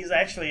blonde guy, he's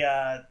actually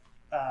an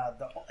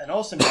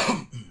Olsen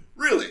brother.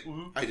 Really?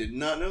 Mm-hmm. I did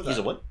not know that. He's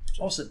a what?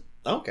 Olsen.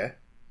 Oh, okay.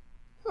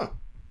 Huh.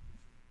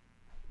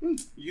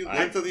 You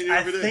learned something new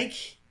every day.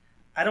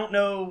 I don't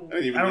know. I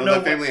didn't even know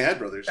that family had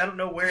brothers. I don't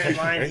know where in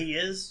line he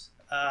is.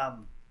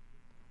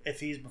 If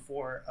he's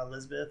before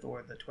Elizabeth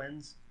or the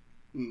twins.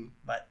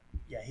 But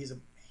yeah, he's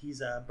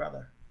a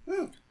brother.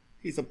 Oh.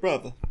 He's a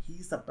brother.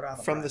 He's a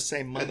brother. From the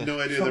same mother. I had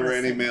no idea there were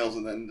any males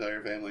in that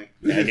entire family.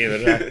 Yeah, neither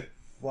did I.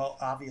 Well,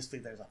 obviously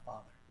there's a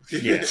father.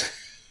 Yeah.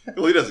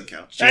 Well, he doesn't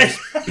count.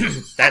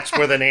 That's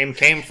where the name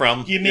came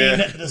from. You mean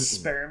the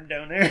sperm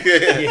donor?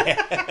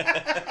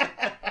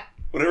 Yeah.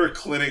 Whatever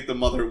clinic the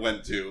mother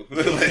went to.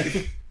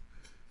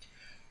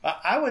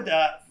 I would,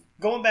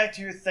 going back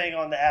to your thing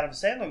on the Adam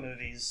Sandler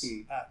movies,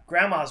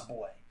 Grandma's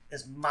Boy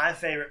is my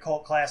favorite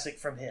cult classic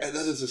from his. And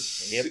that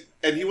is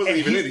and he wasn't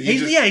even in it.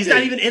 He's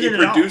not even in it at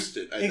all. He produced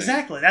it, I think.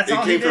 Exactly. That's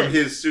all he did. It came from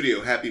his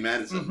studio, Happy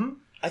Madison. Mm-hmm.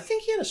 I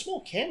think he had a small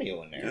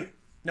cameo in there. Yeah.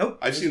 Nope.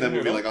 I've seen that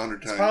movie like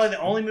 100 times. It's probably the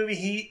only movie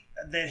he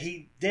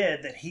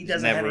did that he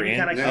doesn't have any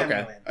kind of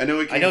cameo in. I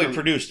know he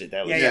produced it.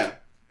 That was yeah.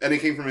 And it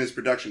came from his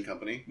production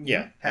company.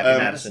 Yeah. Happy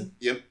Madison.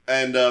 Yep.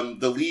 And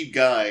the lead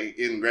guy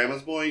in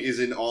Grandma's Boy is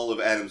in all of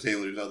Adam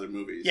Sandler's other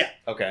movies. Yeah.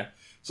 Okay.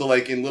 So,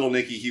 like, in Little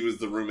Nicky, he was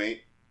the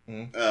roommate.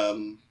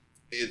 Mm-hmm.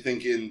 I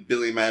think in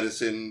Billy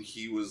Madison,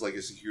 he was like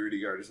a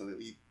security guard or something.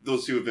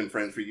 Those two have been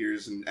friends for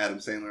years, and Adam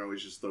Sandler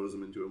always just throws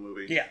them into a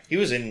movie. Yeah. He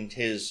was in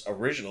his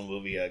original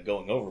movie,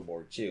 Going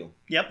Overboard, too.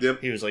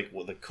 Yep. He was like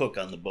the cook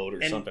on the boat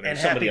or something. And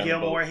or somebody Happy on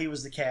Gilmore, the boat. he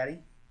was the caddy.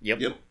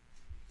 Yep.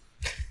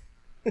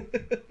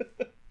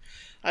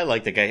 I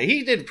like the guy.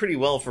 He did pretty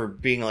well for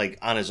being like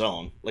on his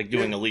own, like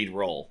doing a lead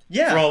role.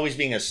 Yeah. For always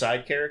being a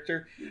side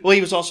character. Well,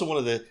 he was also one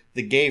of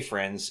the gay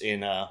friends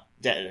in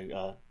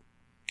the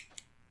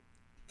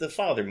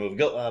Father movie,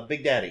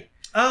 Big Daddy.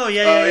 Oh,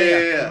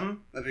 yeah.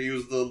 Mm-hmm. He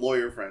was the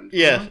lawyer friend.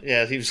 Yeah,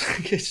 yeah. He was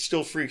like, it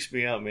still freaks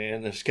me out,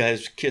 man. This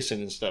guy's kissing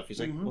and stuff. He's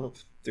like, well,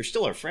 they're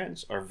still our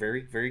friends, our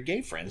very, very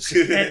gay friends.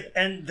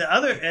 and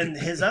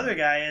his other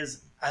guy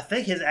is, I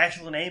think his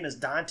actual name is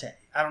Dante.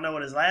 I don't know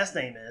what his last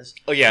name is.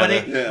 Oh yeah,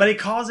 but he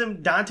calls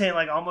him Dante in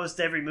like almost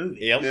every movie.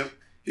 Yep.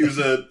 He was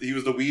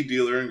the weed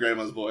dealer in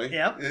Grandma's Boy.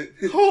 Yep.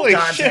 Holy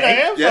Dante. shit! I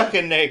am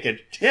fucking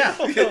naked. Yeah.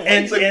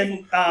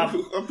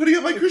 I'm putting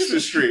up my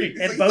Christmas tree.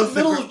 It's like the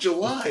middle of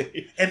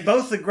July. And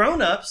both the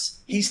grown-ups,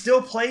 he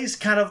still plays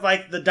kind of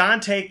like the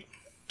Dante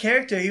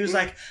character. He was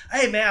like,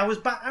 "Hey man, I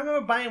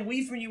remember buying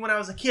weed from you when I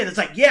was a kid." It's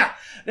like, yeah,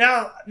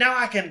 now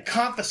I can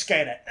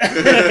confiscate it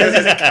because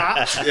he's a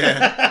cop.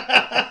 Yeah.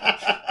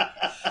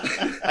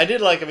 I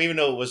did like him, even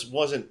though it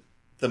wasn't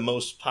the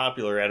most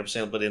popular Adam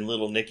Sandler, but in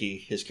Little Nicky,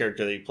 his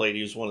character that he played,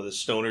 he was one of the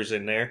stoners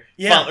in there.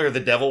 Yeah. Or the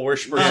devil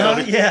worshiper.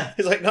 Yeah.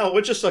 He's like, no,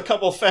 we're just a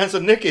couple of fans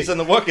of Nicky's and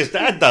the work his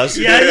dad does.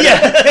 Yeah,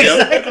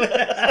 exactly.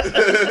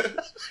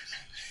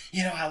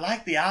 I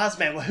like the Oz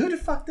Man. Well, who the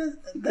fuck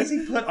does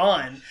he put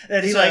on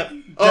that he does the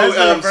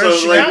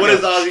reverse Chicago? Like, what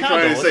is Ozzy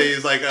trying to say?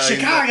 He's like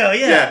Chicago,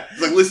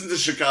 He's like, listen to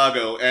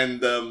Chicago,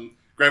 and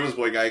Grandma's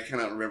Boy guy, I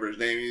cannot remember his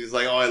name. He's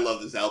like, oh, I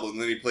love this album.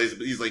 And then he plays it,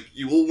 but he's like,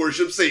 you will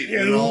worship Satan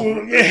and all.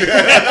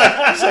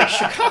 Yeah. He's like,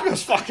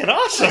 Chicago's fucking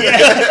awesome.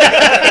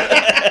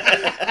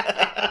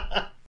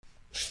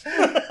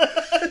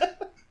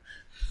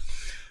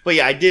 But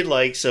yeah, I did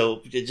like,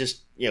 so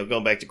just,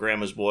 going back to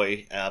Grandma's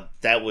Boy,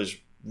 that was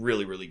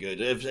really, really good.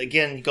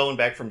 Again, going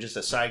back from just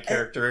a side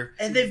character.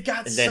 And they've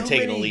got and then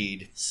taking a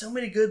lead. So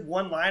many good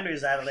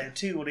one-liners out of there,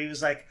 too, when he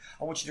was like,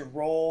 I want you to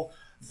roll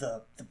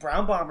the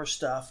Brown Bomber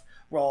stuff,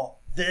 roll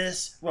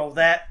this, roll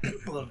that,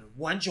 blow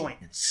one joint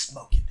and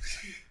smoke it.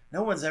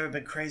 No one's ever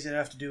been crazy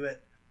enough to do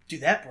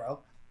that, bro.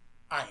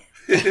 I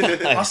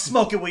am. I'll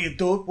smoke it while you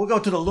do it. We'll go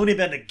to the loony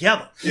bin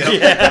together. Yep.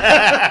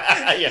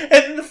 Yeah. And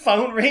then the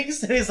phone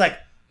rings and he's like,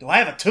 do I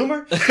have a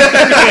tumor? I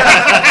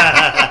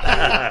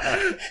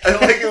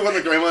like it when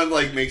the grandma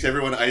makes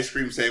everyone ice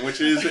cream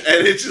sandwiches and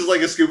it's just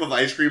like a scoop of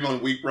ice cream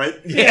on wheat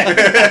bread.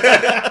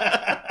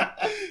 Yeah.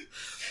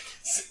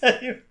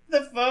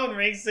 The phone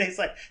rings and he's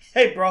like,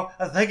 "Hey, bro,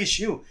 I think it's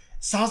you.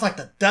 Sounds like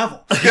the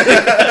devil."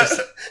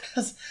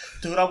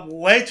 Dude, I'm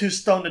way too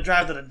stoned to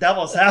drive to the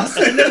devil's house.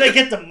 And then they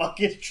get the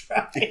monkey to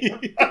drive.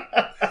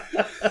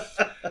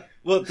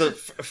 Well,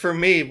 for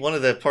me, one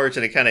of the parts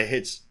that it kind of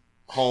hits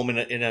home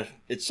in a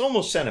it's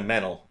almost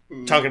sentimental.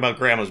 Talking about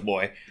Grandma's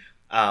Boy,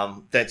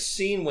 that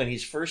scene when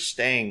he's first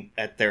staying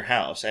at her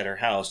house,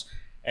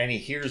 and he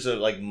hears her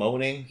like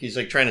moaning. He's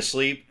like trying to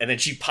sleep, and then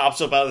she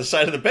pops up out of the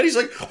side of the bed. He's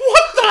like,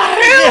 "What the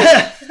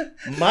hell?"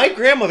 My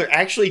grandmother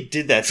actually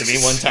did that to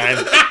me one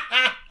time.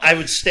 I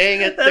was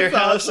staying at their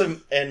house,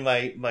 and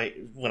my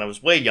when I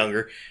was way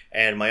younger,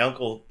 and my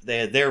uncle, they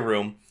had their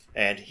room,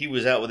 and he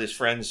was out with his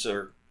friends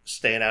or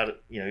staying out.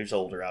 He was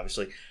older,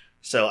 obviously,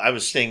 so I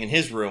was staying in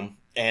his room,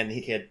 and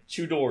he had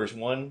two doors,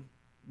 one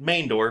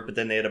main door, but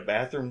then they had a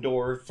bathroom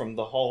door from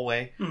the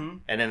hallway,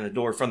 and then the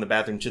door from the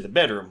bathroom to the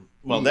bedroom.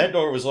 Well, that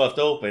door was left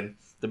open.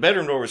 The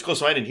bedroom door was closed,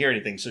 so I didn't hear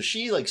anything. So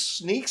she like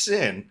sneaks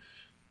in,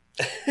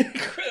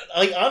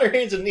 like on her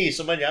hands and knees.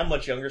 So mind you, I'm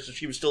much younger, so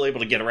she was still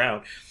able to get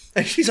around.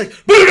 And she's like,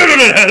 and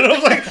I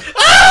was like,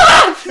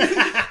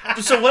 ah!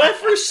 So when I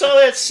first saw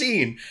that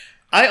scene,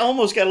 I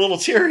almost got a little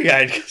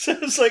teary-eyed because I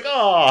was like,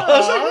 oh, I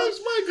was like, that's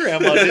my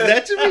grandma did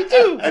that to me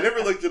too. I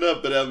never looked it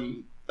up, but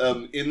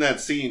in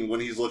that scene when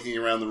he's looking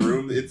around the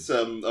room, it's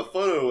a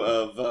photo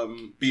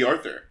of B.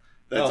 Arthur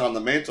that's on the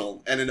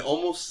mantle, and it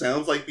almost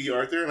sounds like B.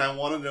 Arthur, and I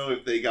want to know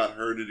if they got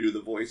her to do the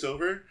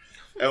voiceover,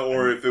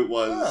 or if it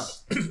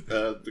was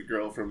the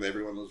girl from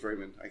Everyone Loves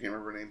Raymond. I can't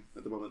remember her name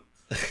at the moment.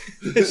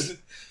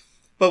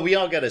 But we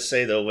all got to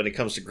say, though, when it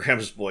comes to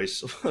Grandma's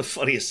Boys, one of the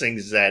funniest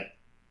things is that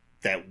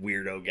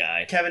weirdo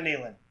guy. Kevin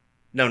Nealon.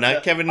 No,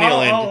 not Kevin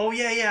Nealon. Oh,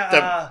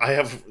 yeah. I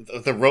have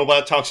the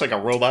robot talks like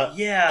a robot.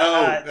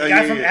 Yeah, the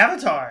guy from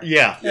Avatar.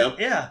 Yeah. Yep.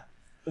 Yeah.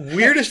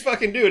 Weirdest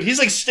fucking dude. He's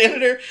like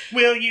standing there.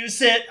 Will you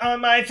sit on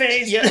my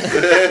face?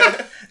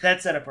 Yeah.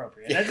 That's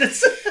inappropriate. Yeah.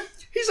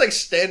 He's like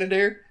standing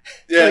there.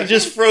 Yeah. Like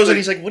just frozen.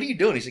 He's like, what are you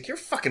doing? He's like, you're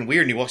fucking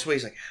weird. And he walks away.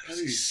 He's like, how does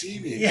he see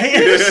me?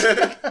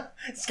 Yeah.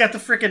 He's got the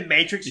freaking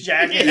Matrix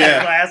jacket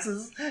and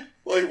glasses.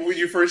 Like, when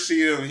you first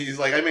see him, he's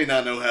like, I may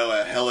not know how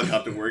a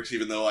helicopter works,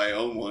 even though I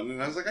own one.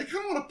 And I was like, I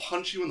kind of want to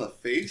punch you in the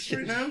face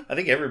right now. I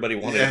think everybody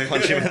wanted to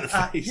punch him in the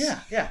face.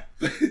 Yeah.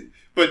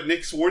 But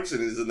Nick Swartzen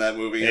is in that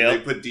movie, and they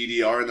put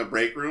DDR in the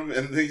break room,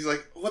 and he's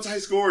like, what's high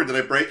score? Did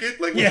I break it?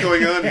 Like, what's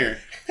going on here?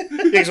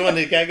 Because when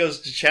the guy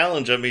goes to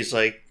challenge him, he's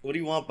like, what do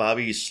you want,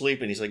 Bobby? He's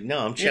sleeping. He's like,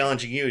 no, I'm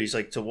challenging you. He's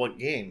like, to what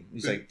game?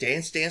 He's like,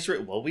 Dance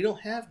Well, we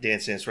don't have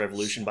Dance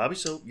Revolution, Bobby,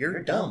 so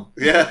you're dumb.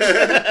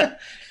 Yeah.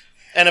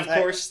 And, of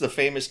course, the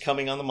famous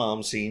coming on the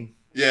mom scene.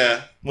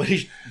 Yeah. When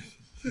he's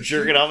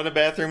jerking off in the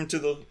bathroom to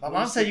the... My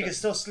mom said you can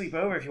still sleep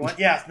over if you want.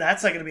 Yeah,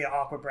 that's not going to be an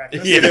awkward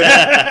breakfast.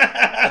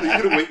 Yeah. You're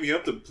going to wake me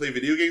up to play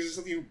video games or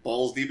something? You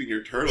balls deep in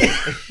your turtle.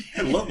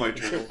 I love my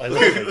turtle.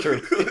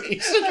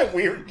 He's such a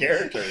weird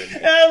character.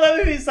 I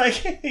love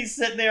him. He's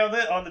sitting there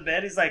on the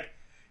bed. He's like,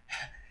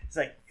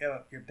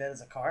 yo, your bed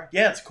is a car?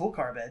 Yeah, it's a cool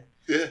car bed.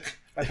 Yeah.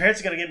 My parents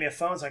are going to get me a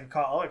phone so I can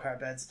call other car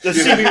beds. The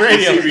CB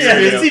radio.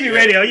 The CB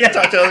radio, yeah.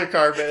 Talk to other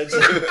car beds.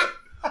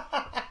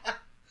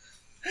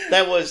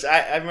 That was,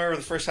 I remember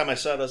the first time I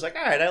saw it, I was like,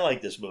 all right, I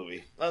like this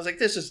movie. I was like,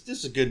 this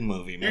is a good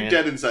movie, man. You're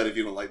dead inside if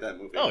you don't like that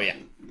movie. Oh, yeah.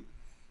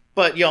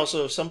 But you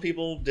also, some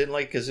people didn't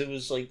like because it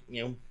was like,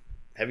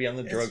 heavy on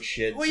the drug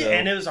shit. Well,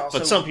 and it was also...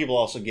 But some people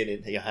also get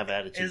it, they have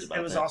attitudes about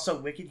it. It was also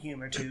wicked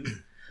humor, too.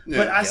 Yeah.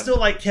 But I still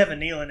like Kevin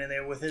Nealon in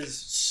there with his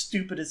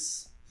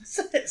stupidest...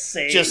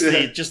 saying.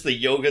 Just the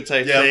yoga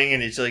type thing,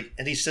 and he's like,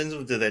 and he sends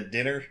him to that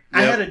dinner.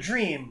 I had a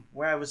dream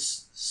where I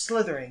was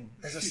slithering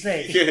as a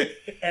snake,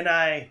 and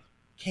I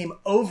came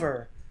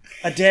over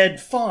a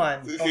dead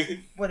fawn, or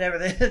whatever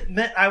that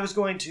meant. I was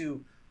going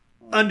to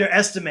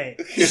underestimate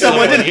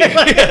someone.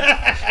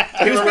 I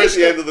remember at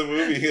the end of the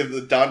movie,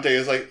 and Dante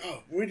is like,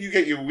 "Oh, where do you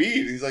get your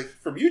weed?" And he's like,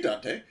 "From you,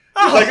 Dante."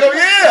 He's like, "Oh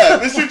yeah,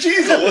 Mr.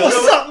 Cheezel."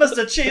 What's up,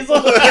 Mr.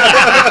 Cheezel?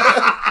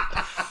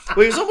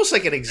 Well, he was almost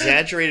like an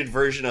exaggerated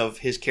version of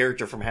his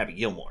character from Happy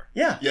Gilmore.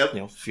 Yeah.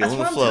 Yep. Feeling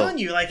the flow. I'm telling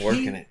you, like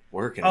working it.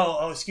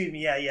 Oh, excuse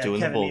me. Yeah. Doing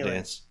Kevin the bowl Nealon.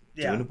 dance.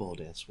 Yeah. Doing the bowl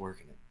dance.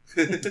 Working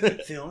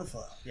it. Feeling the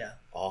flow. Yeah.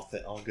 All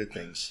good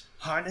things.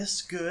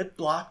 Harness good,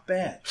 block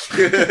bad.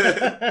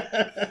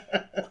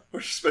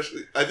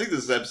 Especially, I think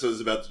this episode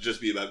is about to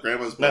just be about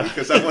Grandma's Boy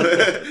because I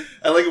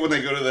like it when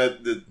they go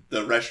to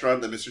the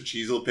restaurant that Mr.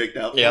 Cheezel picked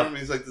out for him.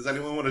 He's like, "Does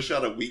anyone want a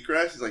shot of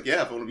wheatgrass?" He's like,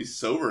 "Yeah, if I want to be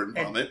sober and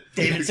vomit."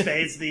 David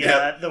Spade's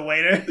the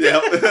waiter.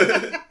 Yep.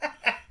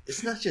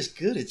 It's not just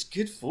good; it's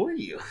good for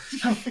you.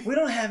 We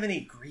don't have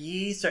any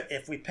grease, or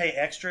if we pay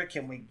extra,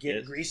 can we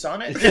get grease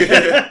on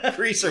it?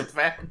 Grease or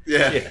fat?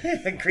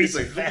 Yeah. Grease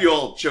like, or fat. you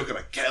all choke on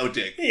a cow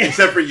dick,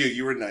 except for you.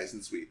 You were nice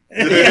and sweet.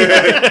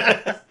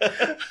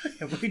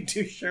 We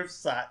do sure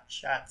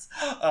shots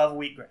of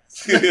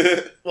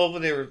wheatgrass. Well,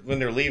 when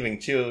they're leaving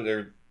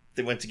too,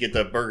 they went to get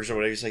the burgers or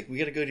whatever. He's like, "We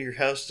got to go to your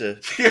house to.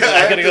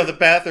 I got to go to the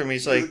bathroom."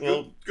 He's like,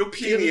 "Well, go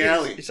pee in the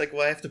alley." He's like,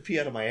 "Well, I have to pee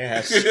out of my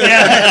ass."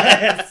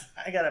 Yeah,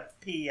 I gotta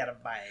pee out of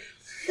my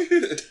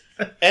ass.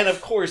 And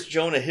of course,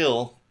 Jonah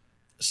Hill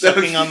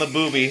sucking on the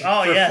boobie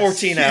for yes.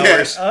 14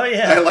 hours. Oh,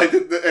 yeah. I like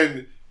it.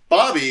 And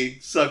Bobby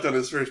sucked on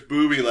his first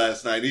boobie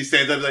last night. He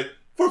stands up and is like,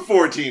 for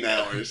 14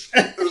 hours.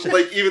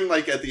 Like, even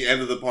like at the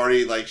end of the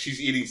party, like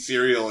she's eating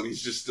cereal and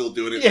he's just still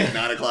doing it at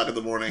 9 o'clock in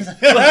the morning.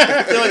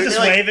 They're just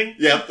waving.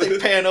 Yep. They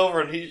pan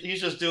over and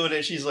he's just doing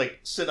it. She's like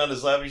sitting on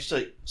his lap. He's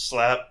like,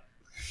 slap.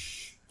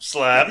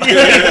 Slapping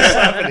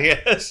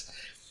yes.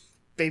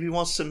 Baby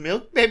wants some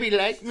milk. Baby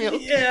like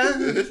milk. Yeah.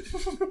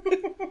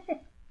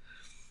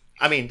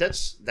 I mean,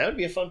 that would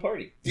be a fun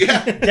party.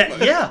 Yeah.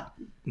 Yeah.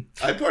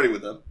 I'd party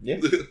with them. Yeah.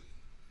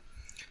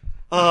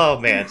 Oh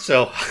man,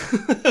 so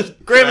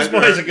Grandma's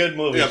Boy is a good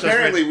movie. Yeah, So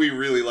apparently we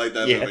really like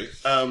that movie.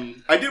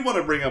 I did want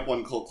to bring up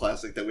one cult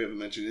classic that we haven't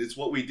mentioned. It's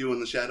What We Do in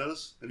the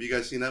Shadows. Have you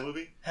guys seen that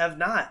movie? Have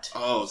not.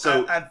 Oh,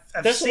 so I've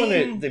that's seen...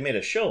 the one they made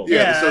a show.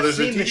 Yeah, so I've there's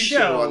a seen the TV show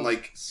show on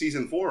like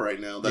season 4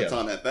 right now that's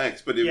on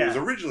FX, but it was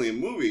originally a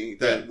movie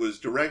that was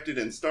directed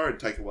and starred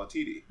Taika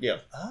Waititi. Yeah.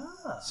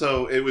 Ah.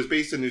 So it was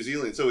based in New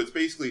Zealand. So it's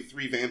basically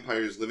 3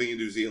 vampires living in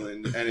New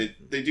Zealand, and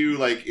they do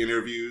like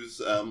interviews,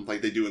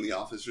 like they do in The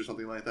Office or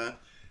something like that,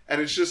 and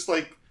it's just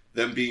like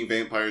them being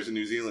vampires in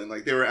New Zealand.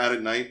 Like, they were out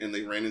at night and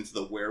they ran into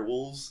the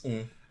werewolves.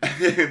 Mm.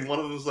 And one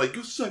of them was like,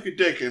 go suck a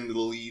dick. And the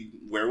lead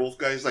werewolf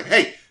guy is like,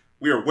 hey,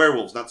 we are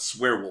werewolves, not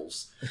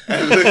swearwolves.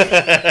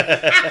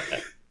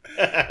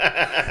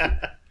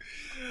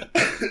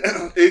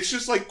 It's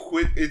just like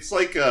it's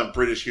like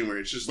British humor.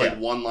 It's just like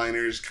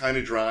one-liners, kind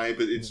of dry,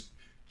 but it's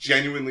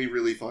genuinely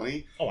really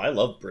funny. Oh, I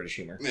love British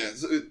humor. Yeah,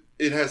 so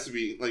it has to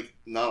be, like,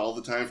 not all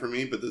the time for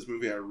me, but this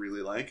movie I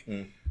really like.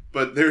 Mm.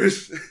 But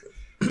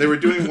they were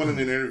doing one in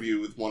an interview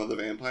with one of the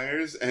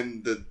vampires,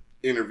 and the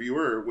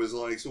interviewer was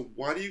like, so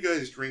why do you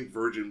guys drink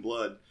virgin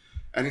blood?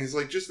 And he's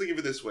like, just think of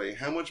it this way.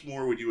 How much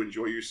more would you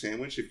enjoy your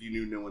sandwich if you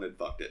knew no one had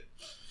fucked it?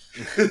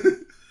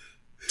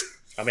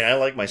 I mean, I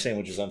like my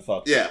sandwiches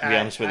unfucked, yeah. to be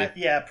honest with you.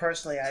 Yeah,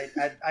 personally,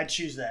 I'd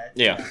choose that.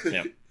 Yeah.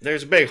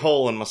 There's a big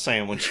hole in my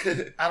sandwich.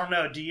 I don't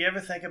know. Do you ever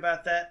think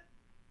about that?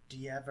 Do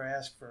you ever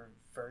ask for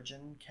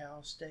virgin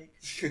cow steak?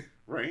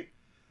 Right?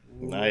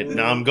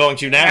 Now I'm going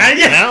to now.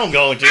 Now I'm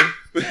going to.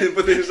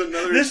 But there's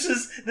another... This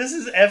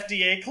is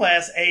FDA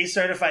Class A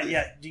certified.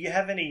 Yeah. Do you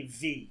have any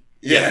V?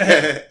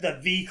 Yeah. The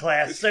V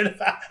class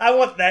certified. I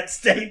want that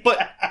steak.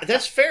 But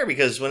that's fair,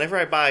 because whenever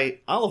I buy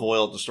olive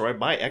oil at the store, I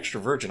buy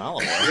extra virgin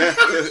olive oil. Yeah.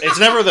 It's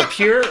never the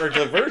pure or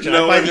the virgin.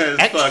 No I buy one has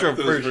the extra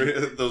fucked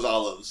virgin. those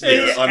olives.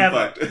 They're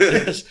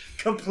unfucked.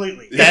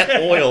 Completely.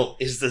 That oil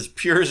is as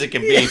pure as it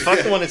can be. Fuck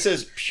the one that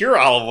says pure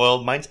olive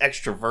oil. Mine's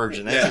extra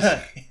virgin.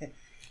 That's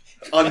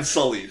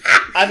Unsullied.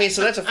 I mean,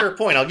 so that's a fair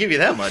point. I'll give you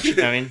that much.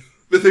 I mean,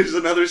 but there's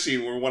another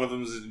scene where one of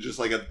them is in just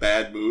like a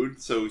bad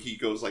mood, so he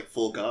goes like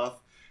full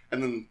goth,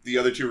 and then the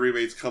other 2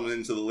 roommates come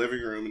into the living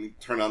room and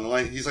turn on the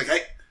light. He's like,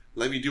 "Hey,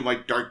 let me do my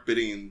dark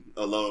bidding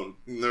alone."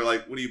 And they're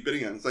like, "What are you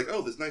bidding on?" It's like,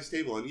 "Oh, this nice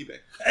table on eBay."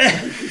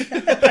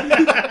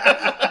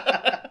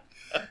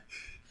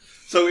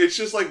 So it's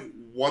just like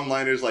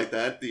one-liners like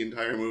that the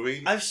entire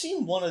movie. I've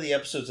seen one of the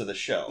episodes of the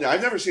show. Yeah,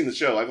 I've never seen the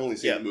show. I've only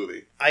seen the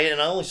movie. I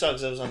only saw it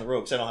because I was on the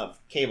road, because I don't have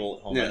cable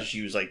at home. Yeah. I just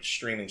use like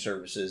streaming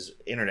services,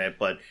 internet.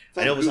 But It's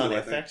I know it was on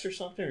Hulu, FX or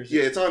something. Or is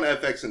Yeah, it's on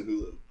FX and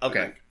Hulu.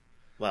 Okay.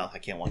 Well, I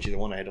can't watch either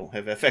one. I don't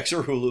have FX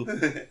or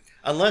Hulu.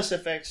 Unless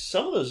FX,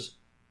 some of those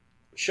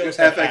shows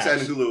have FX apps.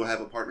 and Hulu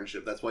have a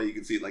partnership. That's why you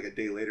can see it like a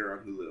day later on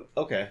Hulu.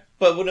 Okay.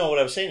 But no, what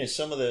I was saying is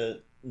some of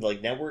the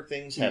like network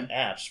things have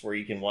apps where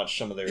you can watch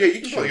some of their Yeah,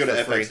 you can probably go to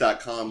shows for free.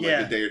 fx.com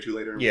like a day or 2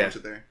 later and watch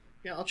it there.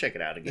 Yeah, I'll check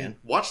it out again.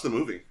 Watch the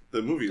movie.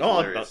 The movie is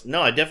hilarious.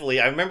 No, I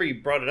remember you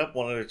brought it up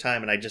one other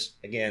time, and I just,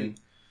 again...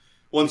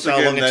 Once how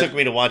again, long it took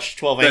me to watch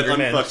 12 that Angry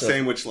Men. unfucked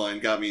sandwich line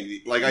got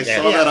me. Like, I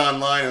saw that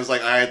online. I was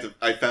like,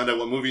 I found out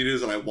what movie it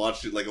is, and I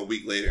watched it like a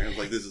week later. And I was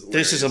like, this is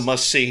hilarious. This is a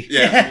must see.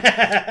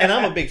 Yeah. And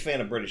I'm a big fan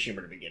of British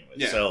humor to begin with.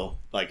 Yeah. So,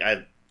 like, I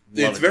love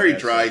it's very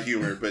dry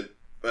humor, but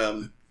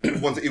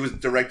once it was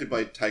directed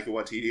by Taika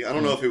Waititi. I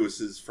don't know if it was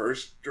his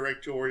first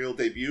directorial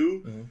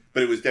debut,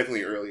 but it was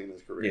definitely early in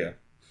his career. Yeah.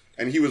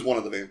 And he was one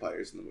of the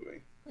vampires in the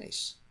movie.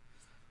 Nice.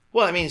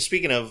 Well, I mean,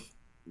 speaking of,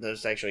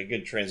 there's actually a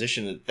good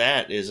transition.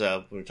 That is,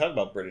 when we talk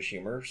about British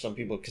humor, some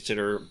people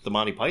consider the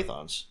Monty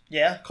Pythons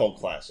cult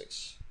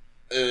classics.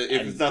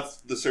 If it's not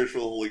The Search for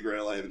the Holy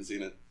Grail, I haven't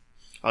seen it.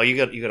 Oh, you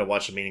got to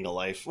watch The Meaning of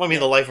Life. Well, I mean,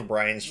 The Life of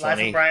Brian's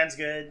funny. Life of Brian's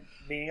good.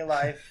 Meaning of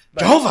Life.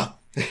 But, Jehovah!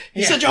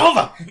 He said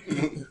Jehovah!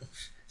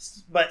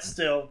 But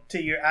still,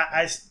 to your,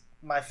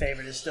 my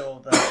favorite is still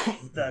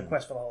the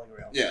Quest for the Holy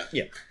Grail.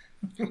 Yeah.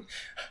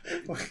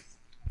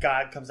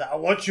 God comes out. I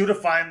want you to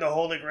find the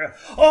Holy Grail.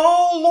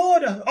 Oh,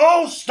 Lord.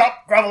 Oh,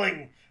 stop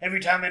groveling. Every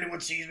time anyone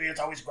sees me, it's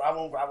always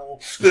grovel,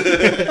 grovel. That's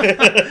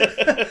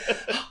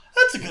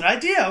a good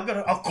idea.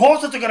 Of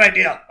course it's a good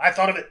idea. I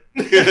thought of it.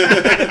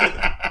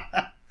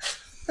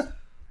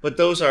 But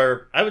those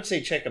are, I would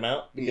say check them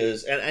out,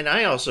 because, and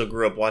I also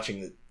grew up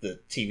watching the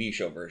TV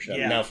show version.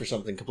 Yeah. Now for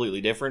something completely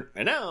different.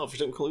 And now for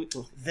something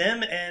completely...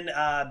 Them and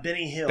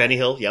Benny Hill. Benny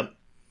Hill, yep.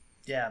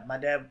 Yeah, my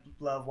dad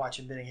loved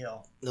watching Benny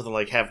Hill. Nothing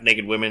like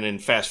half-naked women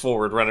and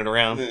fast-forward running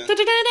around. Yeah.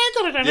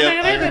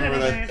 I remember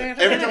that.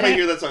 Every time I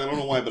hear that song, I don't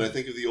know why, but I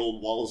think of the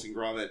old Wallace and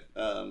Gromit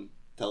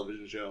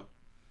television show.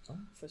 I don't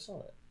know if I saw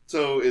that.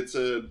 So it's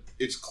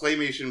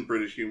claymation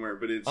British humor,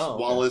 but it's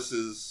okay. Wallace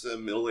is a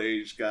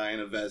middle-aged guy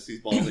in a vest, he's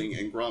balding,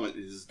 and Gromit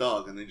is his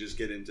dog, and they just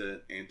get into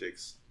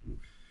antics.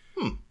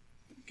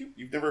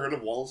 You've never heard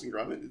of Wallace and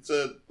Gromit? It's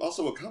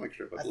also a comic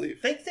strip, I believe.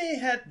 I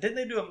think didn't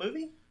they do a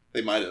movie?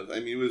 They might have. I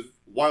mean, it was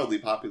wildly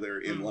popular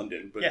in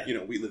London, but,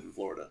 we live in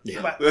Florida.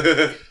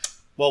 Yeah.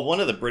 Well,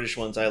 one of the British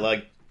ones I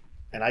like,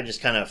 and I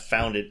just kind of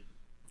found it,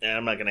 and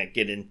I'm not going to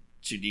get in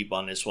too deep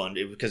on this one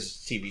because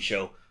it's a TV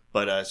show,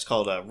 but it's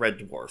called Red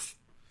Dwarf.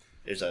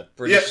 It's a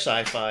British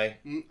sci-fi.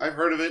 I've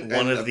heard of it,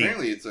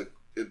 apparently it's a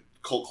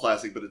cult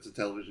classic, but it's a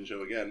television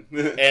show again.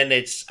 And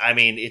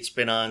it's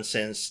been on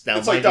since... Now,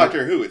 it's like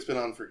Doctor Who. It's been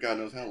on for God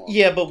knows how long.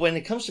 Yeah, but when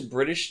it comes to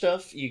British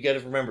stuff, you got to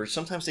remember,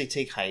 sometimes they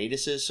take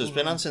hiatuses, so it's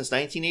been on since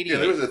 1988. Yeah,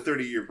 there was a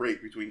 30-year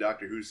break between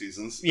Doctor Who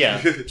seasons.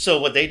 Yeah, so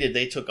what they did,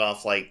 they took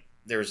off,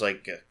 there was a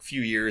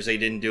few years they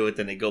didn't do it,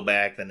 then they go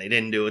back, then they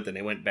didn't do it, then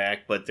they went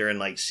back, but they're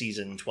in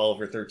season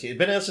 12 or 13. It's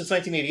been out since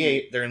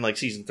 1988, they're in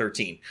season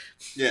 13.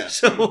 Yeah.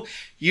 So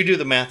you do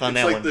the math on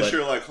that one. It's like the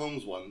Sherlock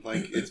Holmes one.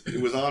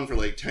 It was on for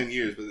 10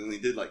 years, but then they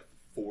did 4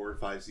 or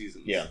 5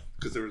 seasons. Yeah.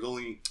 Because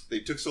they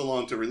took so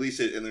long to release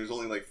it, and there's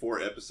only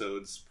 4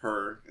 episodes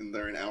per, and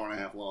they're an hour and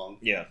a half long.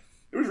 Yeah.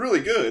 It was really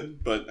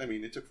good, but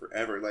it took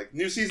forever.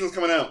 New season's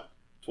coming out.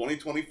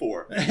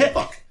 2024.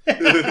 Fuck.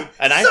 And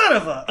Son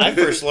of a... I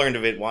first learned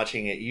of it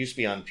watching it used to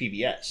be on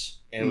PBS.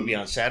 And it would be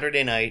on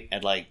Saturday night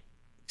at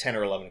 10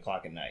 or 11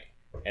 o'clock at night.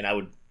 And I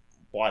would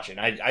watch it.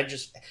 And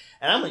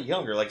I'm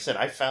younger. Like I said,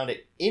 I found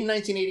it in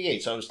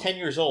 1988. So I was 10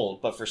 years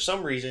old. But for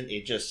some reason,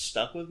 it just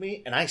stuck with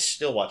me. And I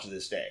still watch it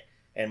this day.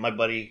 And my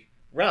buddy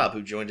Rob,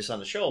 who joined us on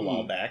the show a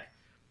while back,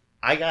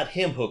 I got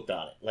him hooked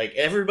on it.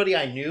 Everybody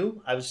I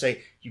knew, I would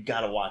say, you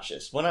got to watch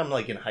this. When I'm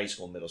in high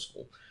school, middle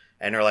school.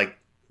 And they're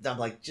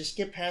I'm just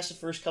get past the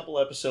first couple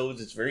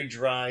episodes. It's very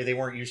dry. They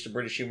weren't used to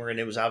British humor, and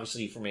it was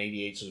obviously from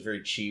 88, so it was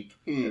very cheap,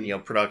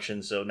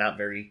 production, so not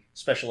very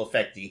special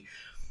effecty.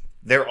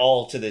 They're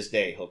all, to this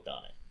day, hooked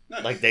on it.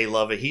 Nice. They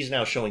love it. He's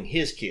now showing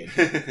his kid,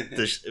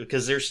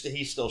 because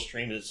he still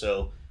streams it,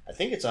 so I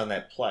think it's on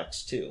that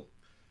Plex, too.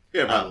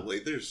 Yeah, probably.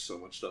 There's so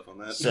much stuff on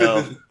that.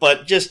 So,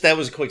 but that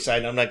was a quick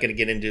side. I'm not going to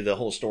get into the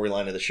whole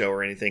storyline of the show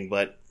or anything,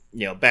 but...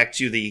 back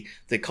to the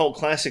cult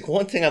classic.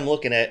 One thing I'm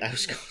looking at, I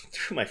was going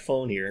through my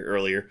phone here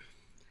earlier.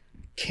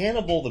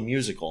 Cannibal the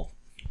Musical.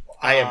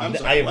 I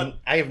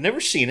have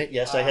never seen it.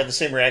 Yes, I had the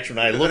same reaction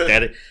when I looked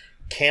at it.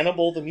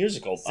 Cannibal the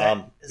Musical. Is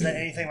that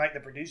anything like the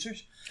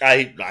producers?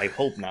 I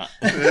hope not.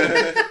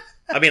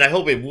 I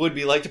hope it would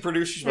be like the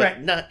producers,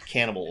 but not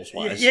cannibals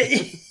wise.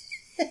 Yeah.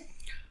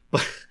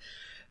 But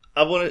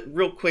I want to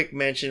real quick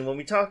mention, when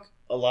we talk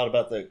a lot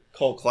about the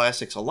cult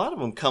classics, a lot of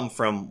them come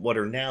from what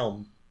are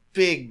now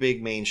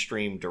big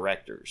mainstream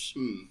directors.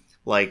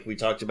 Like we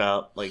talked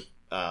about,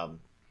 John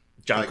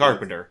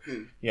Carpenter.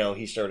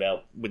 He started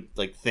out with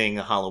Thing,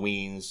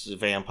 Halloween's,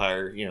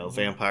 Vampire,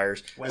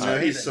 vampires.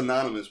 He's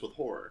synonymous with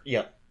horror.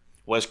 Yep.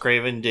 Wes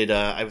Craven did,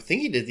 I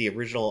think he did the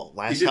original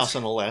Last House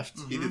on the Left.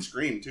 He did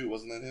Scream too,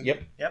 wasn't that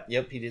him?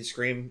 Yep, he did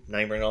Scream,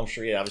 Nightmare on Elm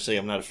Street. Obviously,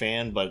 I'm not a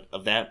fan, but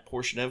of that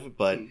portion of it.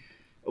 But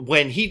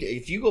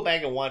if you go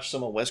back and watch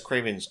some of Wes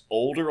Craven's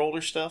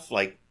older stuff,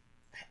 like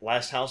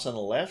Last House on the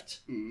Left,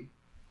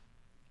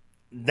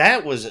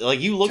 that was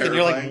you look and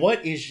you're like,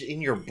 what is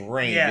in your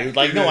brain,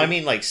 dude? No, I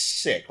mean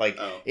sick.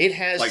 It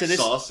has to this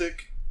Saw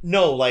sick.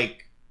 No,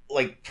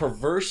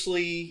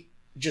 perversely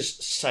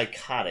just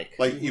psychotic.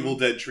 Evil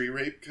Dead tree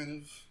rape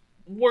kind of.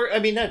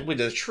 Not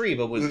with a tree,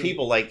 but with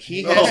people.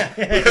 He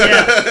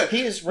has,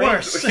 he is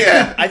worse.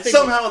 Yeah, I think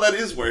somehow that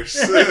is worse.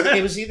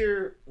 It was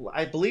either,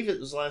 I believe it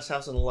was Last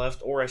House on the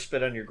Left, or I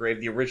Spit on Your Grave,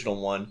 the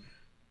original one.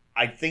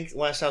 I think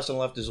Last House on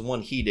the Left is the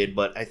one he did,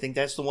 but I think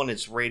that's the one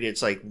that's rated.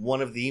 It's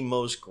one of the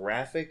most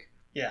graphic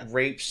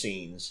rape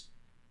scenes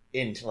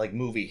in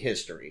movie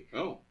history.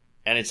 Oh.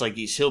 And it's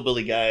these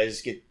hillbilly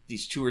guys get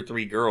these 2 or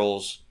 3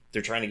 girls.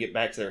 They're trying to get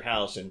back to their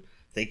house, and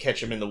they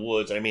catch them in the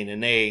woods. And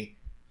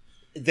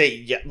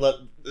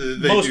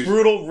most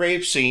brutal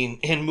rape scene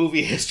in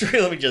movie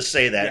history. Let me just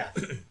say that.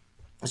 Yeah.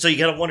 So you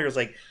gotta wonder,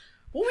 what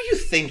were you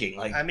thinking?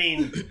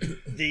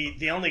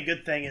 The only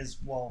good thing is,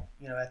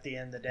 at the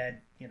end, the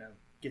dad,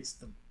 gets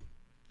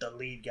the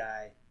lead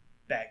guy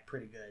back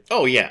pretty good.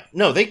 Oh, yeah.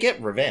 No, they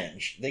get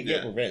revenge.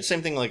 Revenge.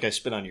 Same thing I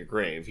Spit on Your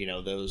Grave,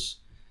 those...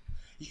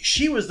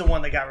 She was the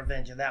one that got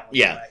revenge in that one.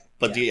 Yeah, right?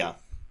 But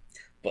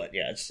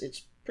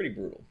it's pretty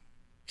brutal.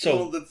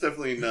 So that's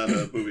definitely not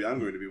a movie I'm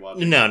going to be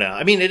watching. No.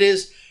 It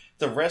is...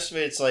 The rest of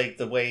it's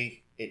the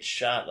way it's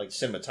shot,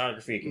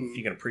 cinematography, if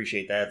you can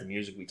appreciate that, the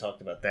music, we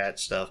talked about that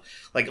stuff.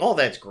 All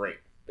that's great.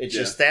 It's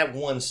just that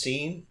one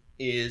scene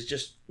is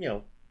just,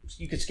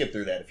 you could skip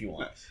through that if you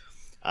want.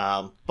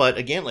 Nice. But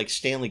again,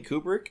 Stanley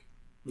Kubrick,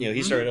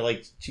 he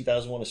started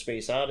 2001: A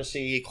Space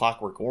Odyssey,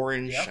 Clockwork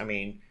Orange.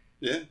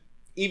 Yep.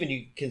 Even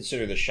you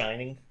consider The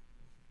Shining.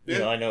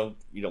 Yeah. I know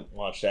you don't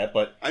watch that,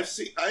 but I've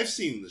seen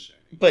The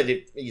Shining. But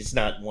it's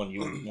not one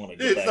you would want to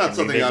go back. It's not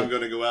something revisit. I'm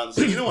going to go out and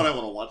say, you know what I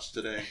want to watch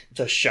today?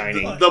 The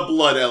Shining. The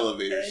blood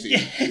elevator scene.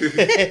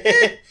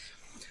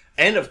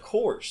 And of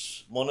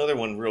course, one other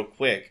one real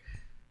quick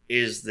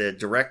is the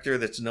director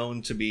that's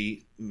known to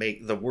be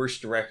make the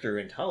worst director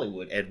in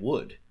Hollywood, Ed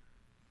Wood.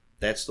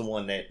 That's the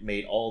one that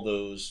made all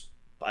those.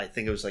 I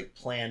think it was like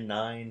Plan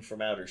 9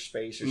 from Outer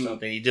Space or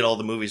something. He did all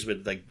the movies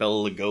with like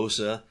Bela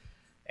Lugosi,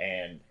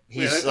 and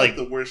he's like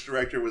the worst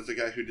director was the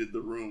guy who did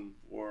The Room,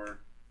 or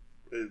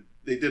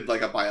they did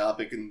like a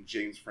biopic and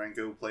James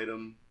Franco played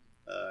him.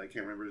 I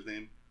can't remember his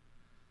name.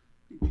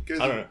 I don't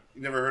know.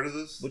 You never heard of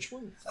this? Which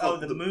one? Oh,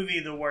 the movie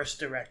The Worst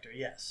Director,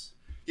 yes.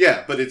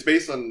 Yeah, but it's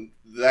based on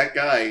that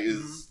guy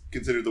is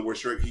considered the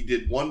worst director. He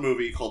did one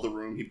movie called The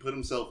Room. He put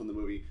himself in the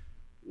movie.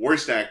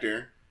 Worst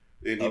actor.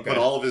 And he put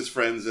all of his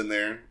friends in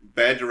there.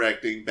 Bad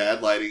directing,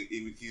 bad lighting.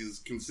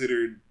 He's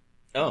considered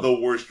the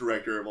worst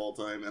director of all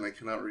time, and I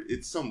cannot.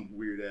 It's some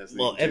weird ass.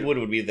 Well, Ed Wood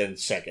would be then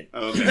second.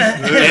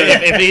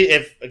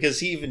 Okay. Because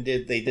he even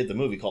did. They did the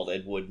movie called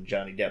Ed Wood, and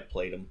Johnny Depp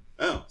played him.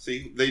 Oh,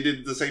 see, they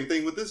did the same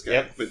thing with this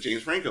guy, but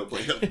James Franco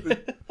played him,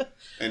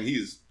 and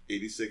he's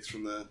 86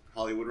 from the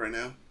Hollywood right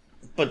now.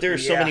 But there are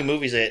so many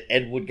movies that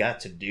Ed Wood got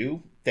to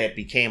do that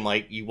became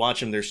like you watch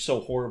them. They're so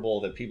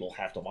horrible that people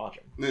have to watch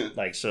them. Yeah.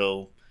 Like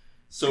so.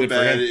 So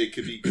bad it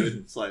could be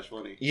good /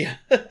 funny. Yeah.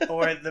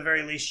 Or at the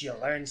very least, you'll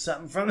learn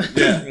something from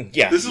it.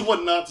 Yeah. This is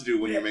what not to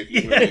do when you're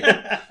making a movie.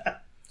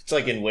 It's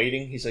like in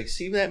Waiting. He's like,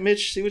 see that,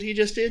 Mitch? See what he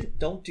just did?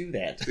 Don't do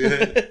that.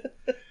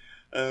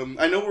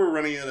 I know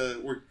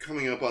we're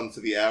coming up onto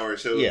the hour,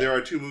 so there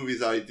are two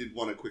movies I did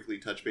want to quickly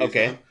touch base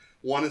on.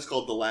 One is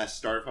called The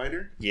Last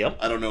Starfighter. Yep.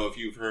 I don't know if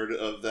you've heard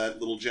of that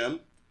little gem.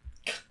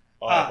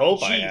 I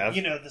hope I have.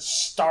 You know, the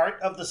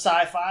start of the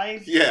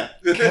sci-fi. Yeah.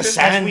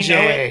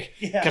 Cassandre.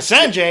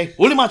 Cassandre.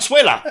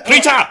 Ulimatsuela.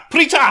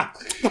 Prita.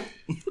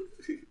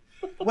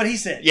 What he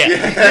said.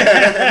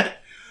 Yeah.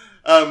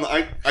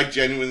 I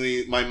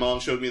genuinely, my mom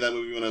showed me that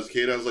movie when I was a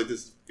kid. I was like,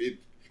 it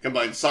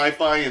combines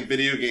sci-fi and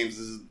video games.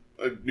 This is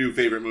a new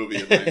favorite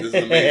movie of mine. This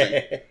is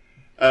amazing.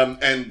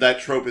 And that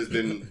trope has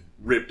been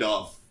ripped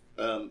off.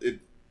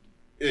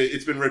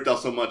 It's been ripped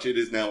off so much, it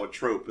is now a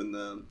trope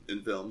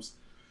in films.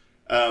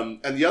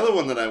 And the other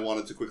one that I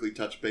wanted to quickly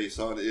touch base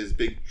on is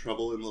Big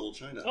Trouble in Little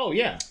China. Oh,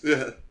 yeah.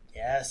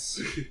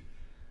 Yes.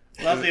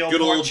 Love the good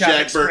old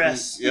Jack Burton.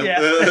 Yep.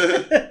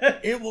 Yeah.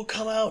 It will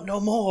come out no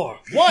more.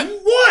 What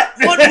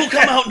will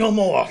come out no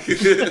more?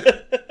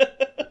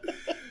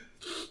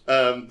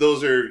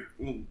 Those are,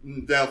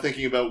 now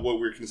thinking about what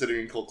we're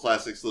considering cult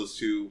classics, those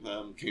two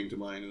came to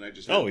mind, and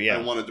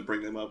I wanted to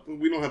bring them up.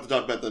 We don't have to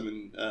talk about them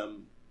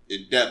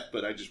in depth,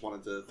 but I just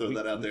wanted to throw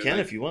that out there. We can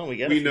if you want.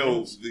 We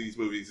know these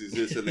movies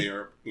exist, and they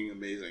are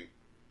amazing.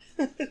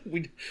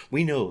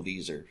 we know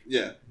these are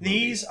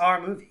these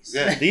are movies.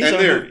 Yeah,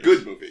 they're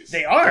good movies.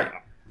 They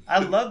are. I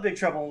love Big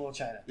Trouble in Little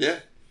China. Yeah.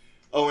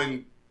 Oh,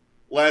 and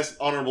last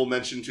honorable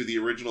mention to the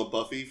original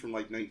Buffy from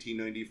like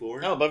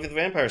 1994. Oh, Buffy the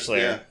Vampire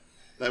Slayer.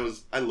 Yeah,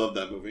 I love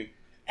that movie.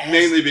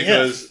 Mainly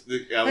because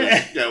I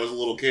was a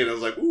little kid. I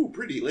was like, "Ooh,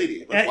 pretty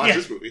lady. Let's watch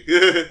this movie."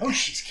 Oh,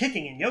 she's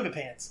kicking in yoga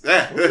pants.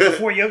 Yeah.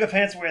 Before yoga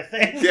pants were a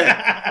thing.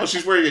 Yeah. Oh,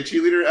 she's wearing a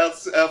cheerleader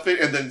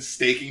outfit and then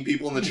staking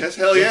people in the chest.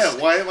 Hell yeah!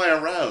 Why am I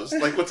aroused?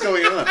 Like, what's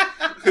going on?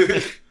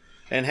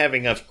 And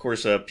having, of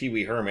course, Pee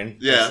Wee Herman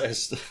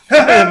as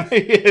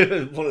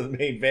one of the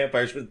main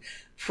vampires, with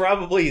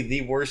probably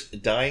the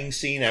worst dying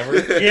scene ever.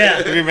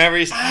 Yeah. You remember?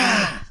 He's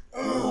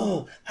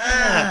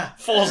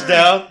falls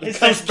down, it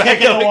comes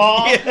back in the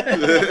wall.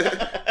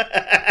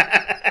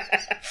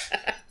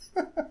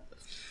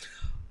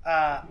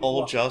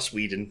 Old Joss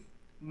Whedon.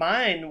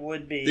 Mine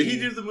would be. Did he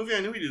do the movie? I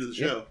knew he did the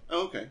show. Yeah.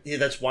 Oh, okay. Yeah,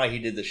 that's why he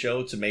did the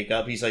show, to make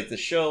up. He's like, the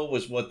show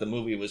was what the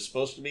movie was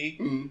supposed to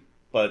be,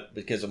 but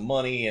because of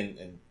money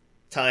and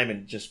time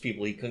and just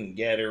people he couldn't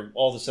get or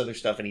all this other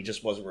stuff, and he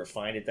just wasn't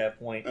refined at that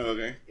point. Oh,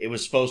 okay. It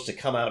was supposed to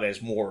come out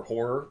as more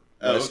horror,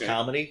 less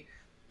comedy.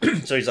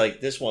 So he's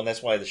like, this one,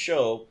 that's why the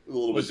show a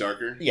little bit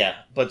darker. Yeah,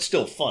 but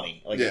still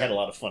funny. Like, it had a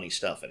lot of funny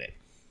stuff in it.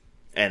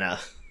 And,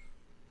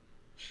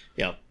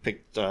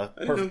 picked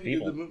perfect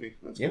people. Did the movie.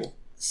 That's cool.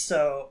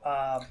 So,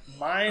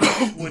 mine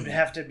would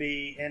have to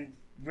be, and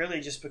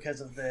really just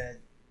because of the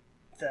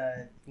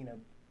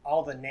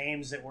all the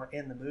names that were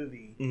in the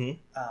movie,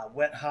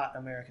 Wet Hot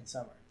American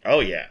Summer. Oh,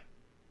 yeah.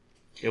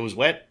 It was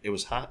wet, it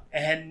was hot.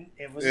 And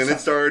it was it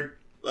starred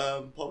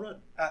Paul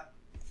Rudd.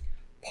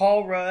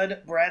 Paul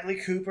Rudd, Bradley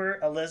Cooper,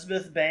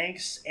 Elizabeth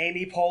Banks,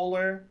 Amy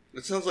Poehler.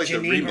 It sounds like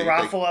Janine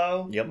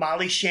Garofalo,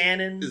 Molly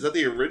Shannon. Is that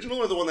the original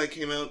or the one that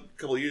came out a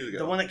couple years ago?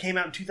 The one that came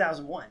out in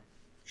 2001.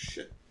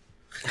 Shit.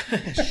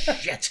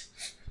 Shit.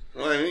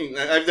 Well, I mean,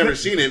 I've never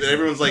seen it, and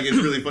everyone's like, it's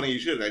really funny, you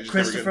should. I just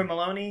Christopher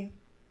Maloney,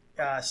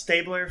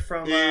 Stabler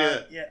from...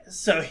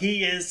 So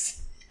he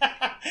is...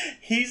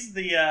 he's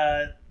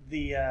the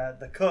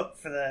cook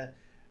for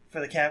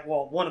the camp.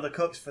 Well, one of the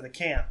cooks for the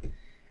camp.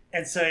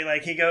 And so,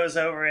 he goes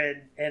over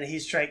and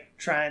he's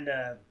trying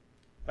to,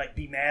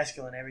 be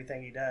masculine in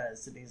everything he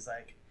does. And he's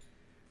like,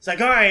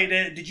 all right,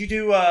 did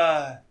you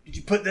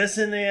put this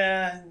in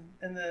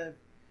the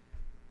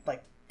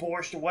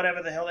borscht or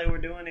whatever the hell they were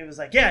doing? He was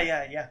like,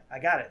 yeah, I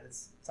got it.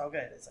 It's all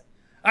good. It's like,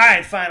 all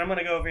right, fine, I'm going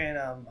to go over here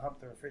and hump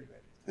the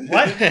refrigerator.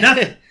 What?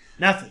 Nothing.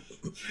 Nothing.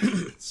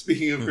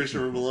 Speaking of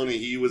Christopher Maloney,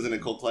 he was in a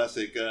cult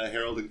classic,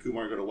 Harold and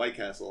Kumar Go to White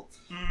Castle.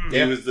 Mm.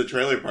 He was the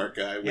trailer park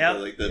guy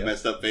with the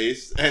messed up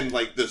face and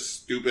like the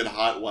stupid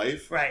hot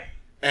wife. Right.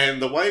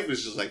 And the wife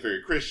was just like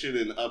very Christian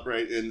and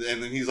upright, and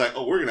then he's like,